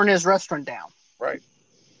burn his restaurant down. Right.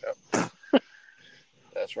 Yep.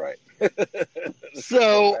 That's right.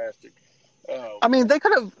 So, I mean, they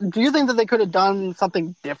could have. Do you think that they could have done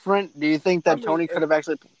something different? Do you think that Tony could have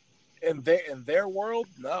actually? In their world,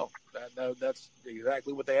 no. That's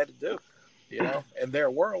exactly what they had to do. You know, in their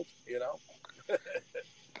world, you know.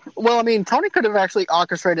 Well, I mean, Tony could have actually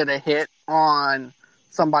orchestrated a hit on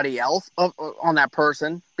somebody else, on that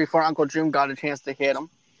person, before Uncle June got a chance to hit him.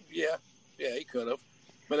 Yeah, he could have.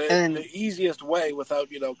 But the easiest way, without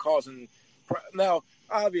causing. Now,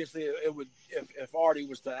 obviously, it would. If Artie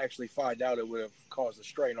was to actually find out, it would have caused a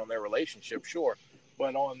strain on their relationship, sure.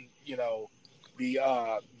 But on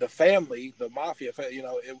the family, the mafia,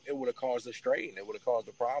 it would have caused a strain. It would have caused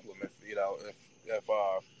a problem if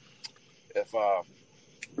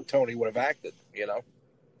Tony would have acted,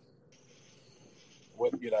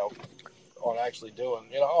 with on actually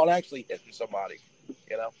doing, on actually hitting somebody,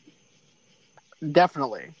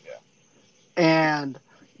 Definitely. Yeah. And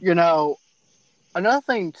another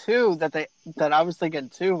thing too that I was thinking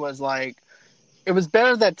too was like, it was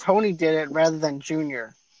better that Tony did it rather than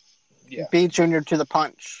Junior. Yeah. Beat Junior to the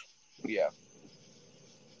punch. Yeah.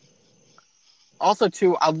 Also,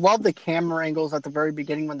 too, I love the camera angles at the very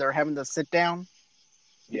beginning when they're having the sit down.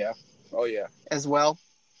 Yeah. Oh yeah. As well.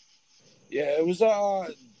 Yeah, it was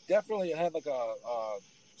definitely, it had like a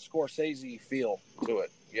Scorsese feel to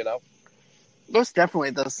it, Most definitely.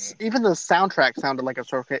 Even the soundtrack sounded like a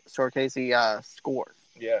Scorsese score.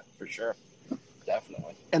 Yeah, for sure.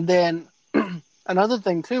 Definitely. And then another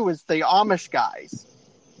thing too is the Amish guys,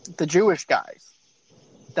 the Jewish guys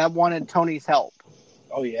that wanted Tony's help.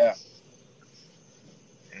 Oh yeah.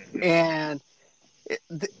 And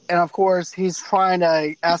of course he's trying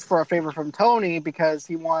to ask for a favor from Tony because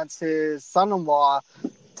he wants his son-in-law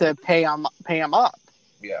to pay him up.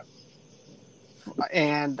 Yeah.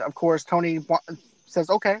 And of course Tony says,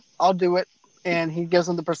 okay, I'll do it. And he gives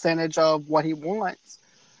him the percentage of what he wants.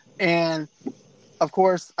 And of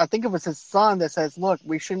course, I think it was his son that says, look,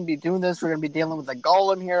 we shouldn't be doing this. We're going to be dealing with a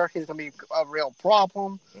golem here. He's going to be a real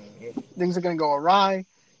problem. Mm-hmm. Things are going to go awry.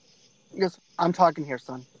 He goes, I'm talking here,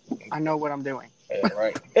 son. I know what I'm doing. Yeah,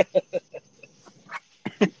 right.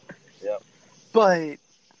 Yeah. But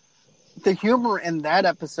the humor in that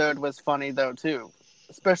episode was funny, though, too.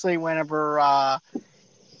 Especially whenever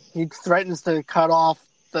he threatens to cut off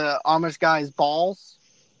the Amish guy's balls.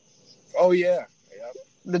 Oh, yeah. Yep.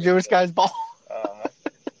 The Jewish guy's balls. Uh-huh.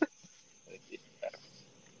 Yeah.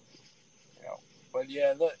 But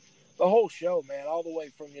yeah, the whole show, man, all the way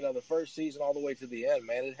from the first season all the way to the end,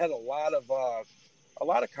 man, it had a lot of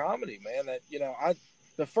comedy, man. That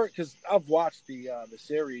because I've watched the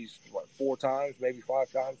series 4 times, maybe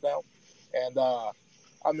 5 times now, and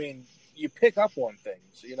I mean, you pick up on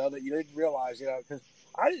things that you didn't realize, because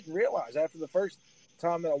I didn't realize after the first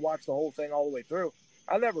time that I watched the whole thing all the way through.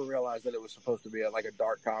 I never realized that it was supposed to be a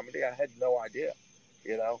dark comedy. I had no idea,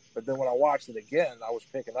 But then when I watched it again, I was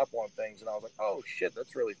picking up on things, and I was like, "Oh shit,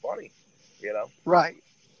 that's really funny," Right.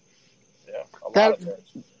 Yeah, a lot of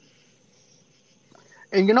things.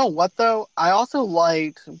 And you know what though? I also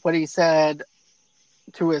liked what he said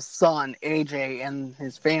to his son AJ and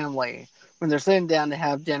his family when they're sitting down to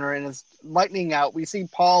have dinner, and it's lightening out. We see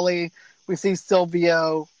Paulie, we see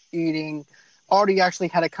Silvio eating. Artie actually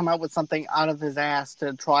had to come out with something out of his ass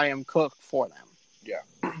to try and cook for them. Yeah.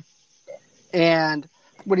 And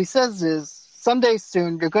what he says is, someday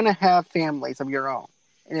soon, you're going to have families of your own.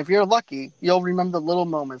 And if you're lucky, you'll remember little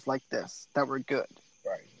moments like this that were good.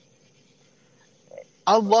 Right.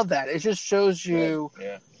 I love that. It just shows you...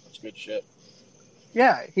 Yeah, that's good shit.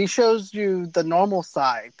 Yeah, he shows you the normal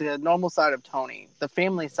side of Tony, the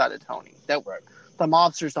family side of Tony, that the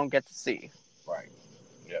mobsters don't get to see. Right.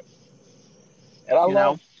 Yep. And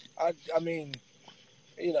I mean,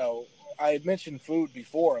 I had mentioned food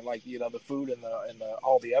before, like, the food and the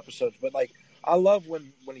all the episodes, but like, I love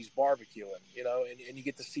when he's barbecuing, and you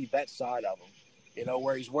get to see that side of him,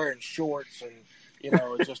 where he's wearing shorts and,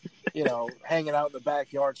 just, hanging out in the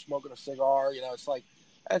backyard, smoking a cigar, it's like,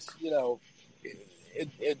 that's,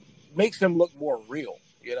 it makes him look more real,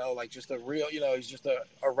 like just a real, he's just a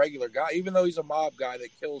regular guy, even though he's a mob guy that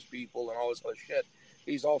kills people and all this other shit.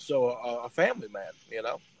 he's also a family man, you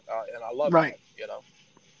know, and I love Right. that, you know.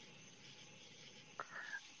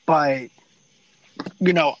 But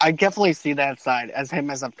I definitely see that side as him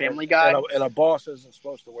as a family guy. And a boss isn't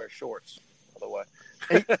supposed to wear shorts, by the way.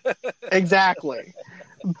 Exactly.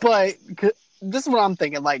 But this is what I'm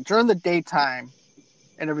thinking. Like during the daytime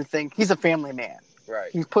and everything, he's a family man.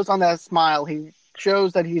 Right. He puts on that smile. He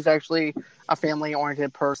shows that he's actually a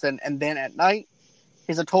family-oriented person. And then at night,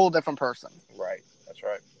 he's a total different person. Right. That's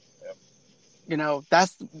right. Yep.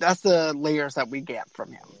 That's the layers that we get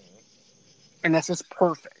from him. Mm-hmm. And that's just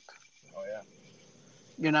perfect. Oh, yeah.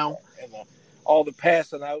 And all the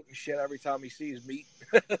passing out and shit every time he sees meat.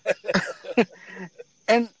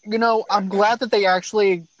 and I'm glad that they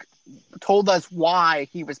actually told us why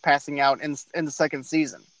he was passing out in the second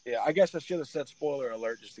season. Yeah, I guess I should have said spoiler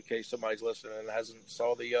alert just in case somebody's listening and hasn't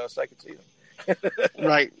saw the second season.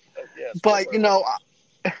 Right. Yeah, but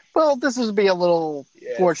well, this would be a little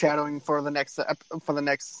foreshadowing for the next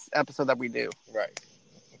episode that we do. Right.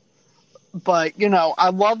 But I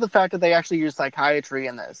love the fact that they actually use psychiatry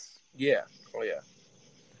in this. Yeah. Oh yeah.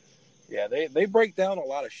 Yeah, they break down a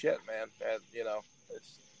lot of shit, man. And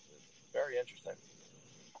it's very interesting.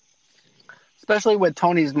 Especially with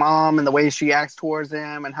Tony's mom and the way she acts towards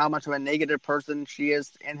him and how much of a negative person she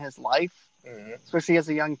is in his life, especially as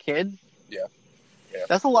a young kid. Yeah. Yeah.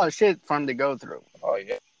 That's a lot of shit for him to go through. Oh,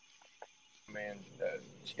 yeah. Man,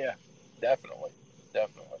 yeah, definitely.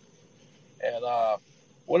 And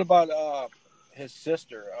what about his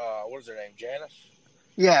sister? What is her name? Janice?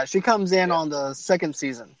 Yeah, she comes in on the second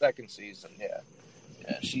season. Second season, yeah.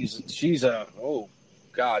 She's oh,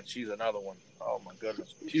 God, she's another one. Oh, my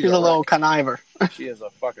goodness. She's a little conniver. She is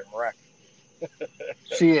a fucking wreck.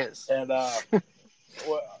 She is. And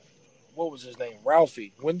what was his name?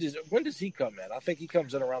 Ralphie. When does he come in? I think he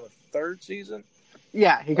comes in around the third season.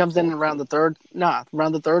 Yeah, he comes in around the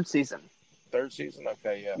third season. Third season?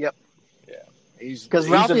 Okay, yeah. Yep. Yeah. He's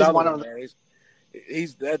Ralphie's one of them.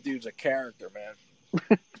 He's that dude's a character,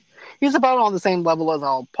 man. He's about on the same level as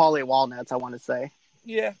Paulie Walnuts, I want to say.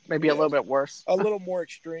 Yeah. Maybe a little bit worse. A little more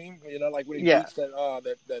extreme, like when he beats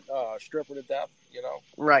that stripper to death,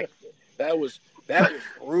 Right. That was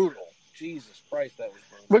brutal. Jesus Christ, that was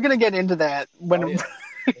brutal. We're gonna get into that when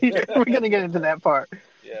we're gonna get into that part.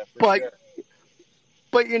 Yeah, sure.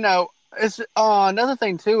 But it's another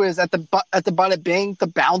thing too is at the Bada Bing, the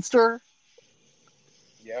bouncer.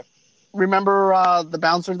 Yeah. Remember the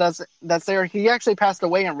bouncer that's there? He actually passed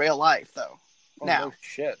away in real life, though. Oh, now, no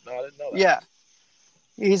shit. No, I didn't know that. Yeah,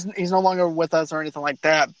 he's no longer with us or anything like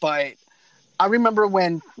that. But I remember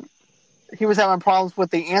when he was having problems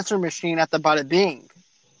with the answer machine at the Bada Bing.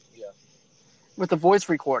 Yeah. With the voice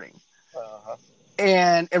recording. Uh-huh.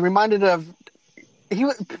 And it reminded of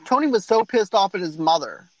Tony was so pissed off at his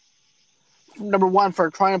mother. Number one, for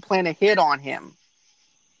trying to plan a hit on him.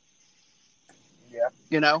 Yeah.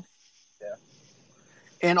 Yeah.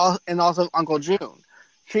 And also Uncle June.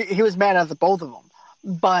 He was mad at the both of them.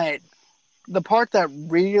 But the part that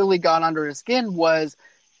really got under his skin was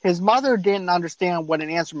his mother didn't understand what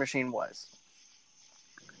an answer machine was.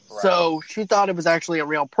 Right. So she thought it was actually a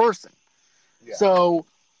real person. Yeah. So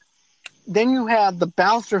then you have the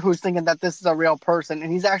bouncer who's thinking that this is a real person,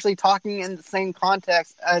 and he's actually talking in the same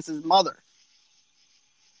context as his mother.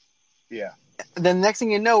 Yeah. Then next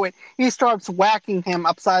thing you know he starts whacking him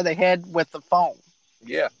upside the head with the phone.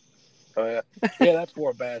 Yeah. Oh, yeah. Yeah, that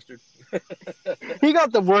poor bastard. He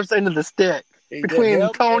got the worst end of the stick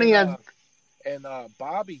between Tony and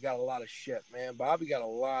Bobby got a lot of shit, man. Bobby got a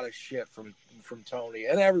lot of shit from Tony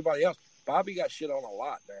and everybody else. Bobby got shit on a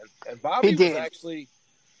lot, man. And Bobby was actually,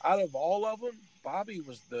 out of all of them, Bobby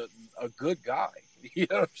was a good guy. You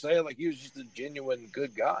know what I'm saying? Like, he was just a genuine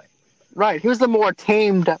good guy. Right. He was the more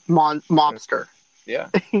tamed mobster. Yeah.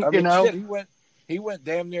 I mean, shit, he went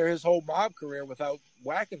damn near his whole mob career without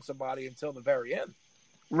whacking somebody until the very end.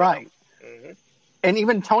 Right. Mm-hmm. And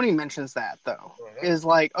even Tony mentions that, though. Mm-hmm. Is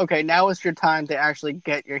like, okay, now is your time to actually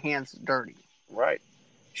get your hands dirty. Right.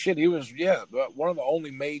 Shit, he was, one of the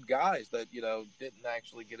only made guys that, didn't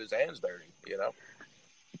actually get his hands dirty,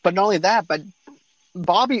 But not only that, but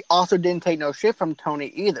Bobby also didn't take no shit from Tony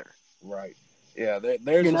either. Right. Yeah,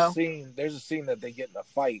 there's a scene. There's a scene that they get in a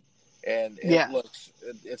fight, and it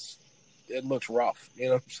looks rough. You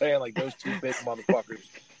know what I'm saying? Like those two big motherfuckers.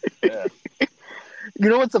 Yeah. You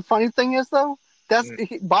know what's the funny thing is though?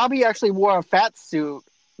 Bobby actually wore a fat suit.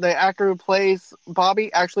 The actor who plays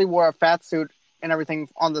Bobby actually wore a fat suit and everything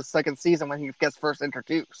on the second season when he gets first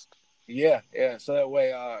introduced. Yeah. So that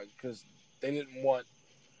way, because they didn't want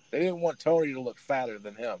Tony to look fatter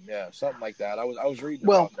than him. Yeah, something like that. I was reading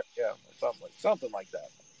about that. Yeah, something like that.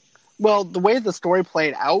 Well, the way the story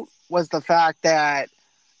played out was the fact that,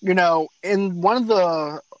 you know, in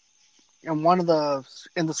the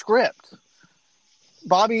script,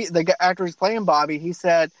 Bobby, the actor who's playing Bobby, he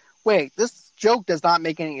said, "Wait, this joke does not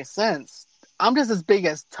make any sense. I'm just as big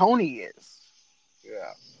as Tony is,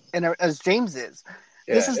 Yeah. and as James is.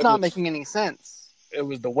 Yeah, This is not making any sense." It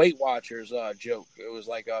was the Weight Watchers joke. It was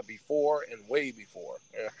like before and way before.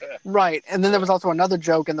 Right, and then there was also another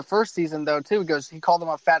joke in the first season though too. He called him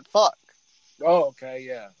a fat fuck. Oh, okay,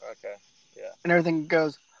 yeah, okay, yeah. And everything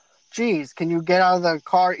goes, "Geez, can you get out of the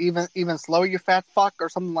car even slower, you fat fuck," or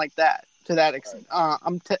something like that. To that extent,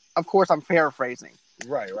 of course I'm paraphrasing.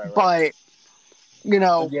 Right. But you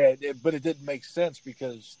know, but it didn't make sense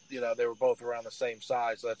because they were both around the same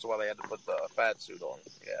size. So that's why they had to put the fat suit on.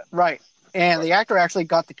 Yeah. right. And the actor actually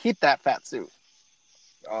got to keep that fat suit.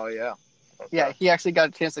 Oh yeah. Okay. Yeah, he actually got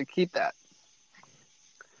a chance to keep that.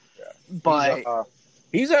 Yeah. But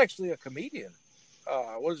he's actually a comedian.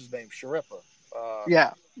 What is his name? Sharippa.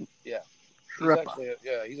 Yeah.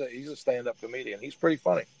 He's a stand-up comedian. He's pretty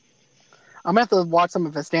funny. I'm gonna have to watch some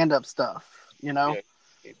of his stand-up stuff. Yeah,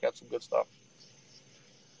 he's got some good stuff.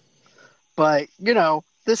 But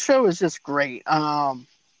this show is just great. But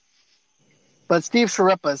Steve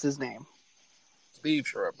Sharippa is his name. Steve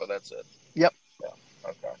Sharippa, that's it. Yep. Yeah.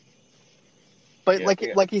 Okay. But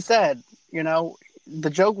like he said, the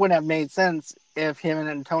joke wouldn't have made sense if him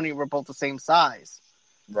and Tony were both the same size.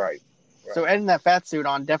 Right. So adding that fat suit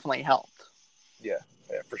on definitely helped. Yeah,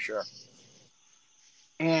 for sure.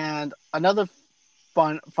 And another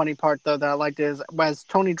funny part though that I liked is as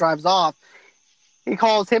Tony drives off, he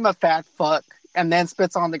calls him a fat fuck and then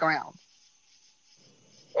spits on the ground.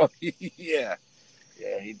 Oh yeah,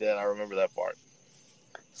 he did. I remember that part.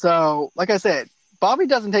 So, like I said, Bobby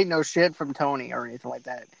doesn't take no shit from Tony or anything like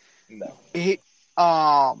that. No. A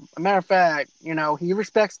matter of fact, he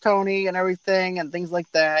respects Tony and everything and things like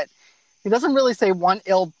that. He doesn't really say one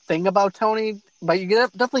ill thing about Tony, but you can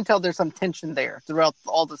definitely tell there's some tension there throughout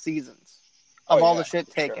all the seasons of all the shit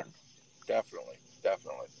taken. Sure. Definitely.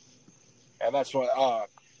 And that's what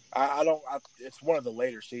it's one of the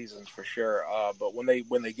later seasons for sure. But when they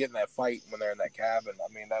get in that fight, when they're in that cabin,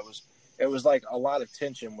 I mean, it was like a lot of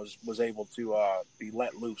tension was able to be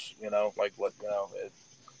let loose.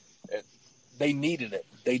 They needed it.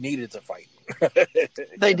 They needed to fight.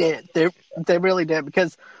 They did. They really did,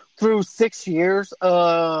 because through 6 years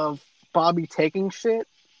of Bobby taking shit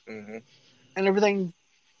and everything,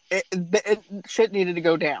 shit needed to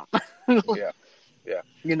go down.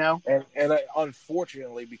 Yeah. And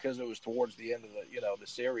unfortunately, because it was towards the end of the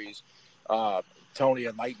series, Tony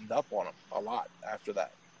had lightened up on him a lot after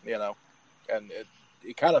that. And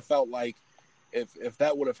it kind of felt like if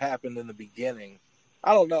that would have happened in the beginning,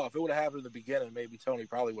 I don't know if it would have happened in the beginning, maybe Tony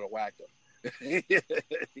probably would have whacked him.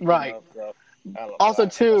 Right. So, I don't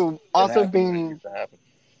know. Also being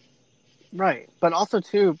right, but also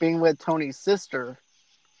too being with Tony's sister.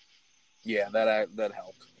 Yeah, that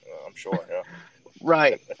helped. I'm sure. Yeah.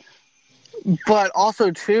 Right. But also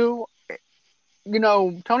too,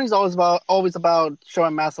 Tony's always about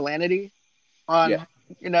showing masculinity on,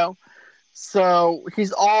 so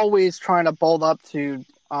he's always trying to bold up to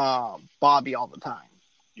Bobby all the time.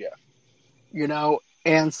 Yeah.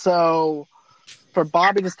 And so for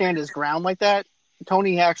Bobby to stand his ground like that,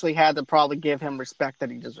 Tony actually had to probably give him respect that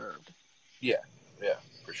he deserved. Yeah,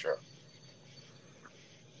 for sure.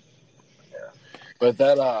 Yeah. But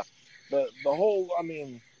that the whole, I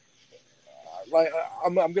mean,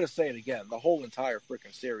 I'm going to say it again, the whole entire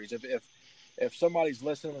freaking series. If somebody's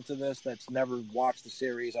listening to this that's never watched the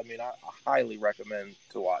series, I mean, I highly recommend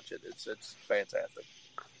to watch it. It's fantastic.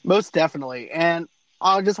 Most definitely. And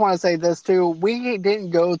I just want to say this too. We didn't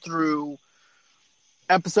go through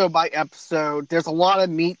episode by episode. There's a lot of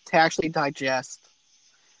meat to actually digest.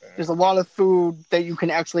 There's a lot of food that you can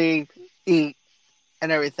actually eat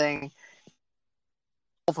and everything.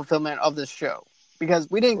 Fulfillment of this show, because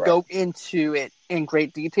we didn't go into it in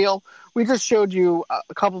great detail. We just showed you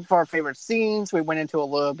a couple of our favorite scenes. We went into a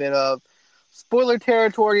little bit of spoiler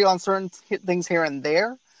territory on certain things here and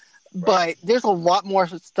there, but there's a lot more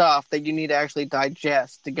stuff that you need to actually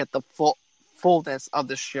digest to get the fullness of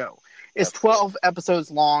the show. It's 12 episodes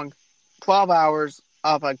long, 12 hours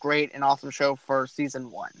of a great and awesome show for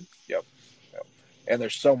season 1. Yep. And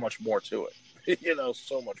there's so much more to it.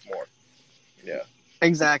 So much more. Yeah.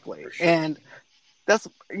 Exactly. Sure. And that's,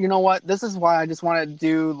 what? This is why I just want to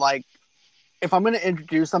do, if I'm going to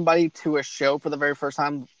introduce somebody to a show for the very first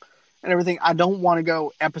time and everything, I don't want to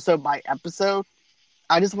go episode by episode.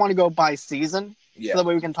 I just want to go by season. Yeah. So that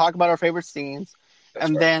way we can talk about our favorite scenes.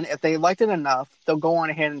 Then if they liked it enough, they'll go on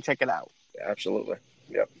ahead and check it out. Absolutely.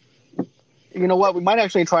 Yep. You know what? We might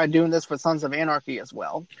actually try doing this for Sons of Anarchy as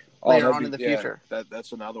well later on in the future.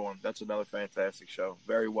 That's another one. That's another fantastic show.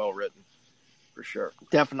 Very well written, for sure.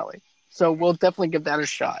 Definitely. So we'll definitely give that a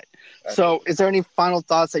shot. Excellent. So is there any final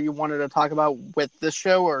thoughts that you wanted to talk about with this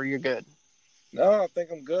show, or you're good? No, I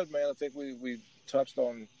think I'm good, man. I think we touched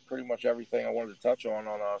on pretty much everything I wanted to touch on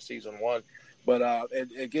season 1. But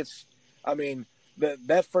it gets, I mean,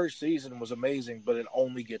 that first season was amazing, but it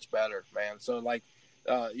only gets better, man. So like,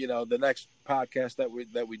 the next podcast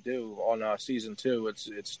that we do on season 2,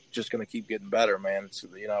 it's just going to keep getting better, man. It's,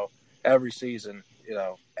 every season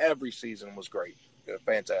was great,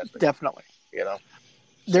 fantastic. Definitely.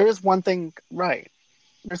 There is one thing, right?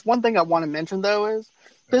 There's one thing I want to mention though is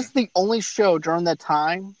this is the only show during that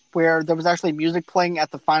time where there was actually music playing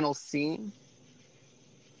at the final scene.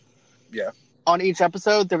 Yeah. On each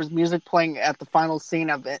episode, there was music playing at the final scene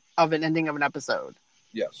of an ending of an episode.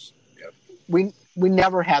 Yes. Yep. We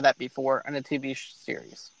never had that before in a TV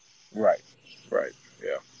series. Right.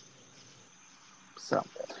 Yeah. So,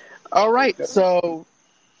 all right. Okay. So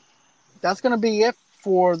that's going to be it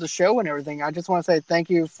for the show and everything. I just want to say thank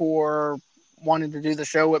you for wanting to do the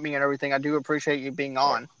show with me and everything. I do appreciate you being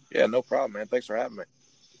on. Yeah, no problem, man. Thanks for having me.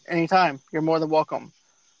 Anytime. You're more than welcome.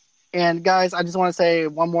 And guys, I just want to say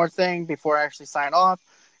one more thing before I actually sign off.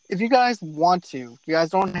 If you guys want to, you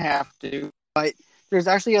guys don't have to, but there's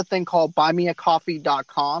actually a thing called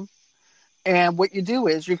buymeacoffee.com. And what you do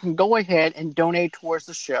is you can go ahead and donate towards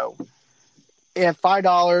the show. If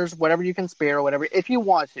 $5, whatever you can spare or whatever, if you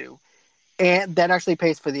want to. And that actually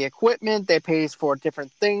pays for the equipment. That pays for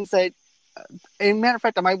different things. As a matter of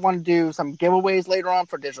fact, I might want to do some giveaways later on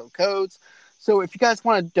for digital codes. So if you guys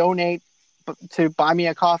want to donate to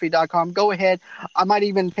buymeacoffee.com, go ahead. I might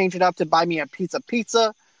even change it up to buy me a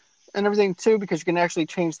pizza and everything too, because you can actually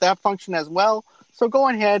change that function as well. So go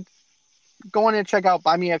ahead and check out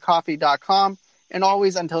buymeacoffee.com. And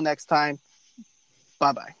always, until next time,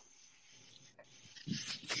 bye-bye.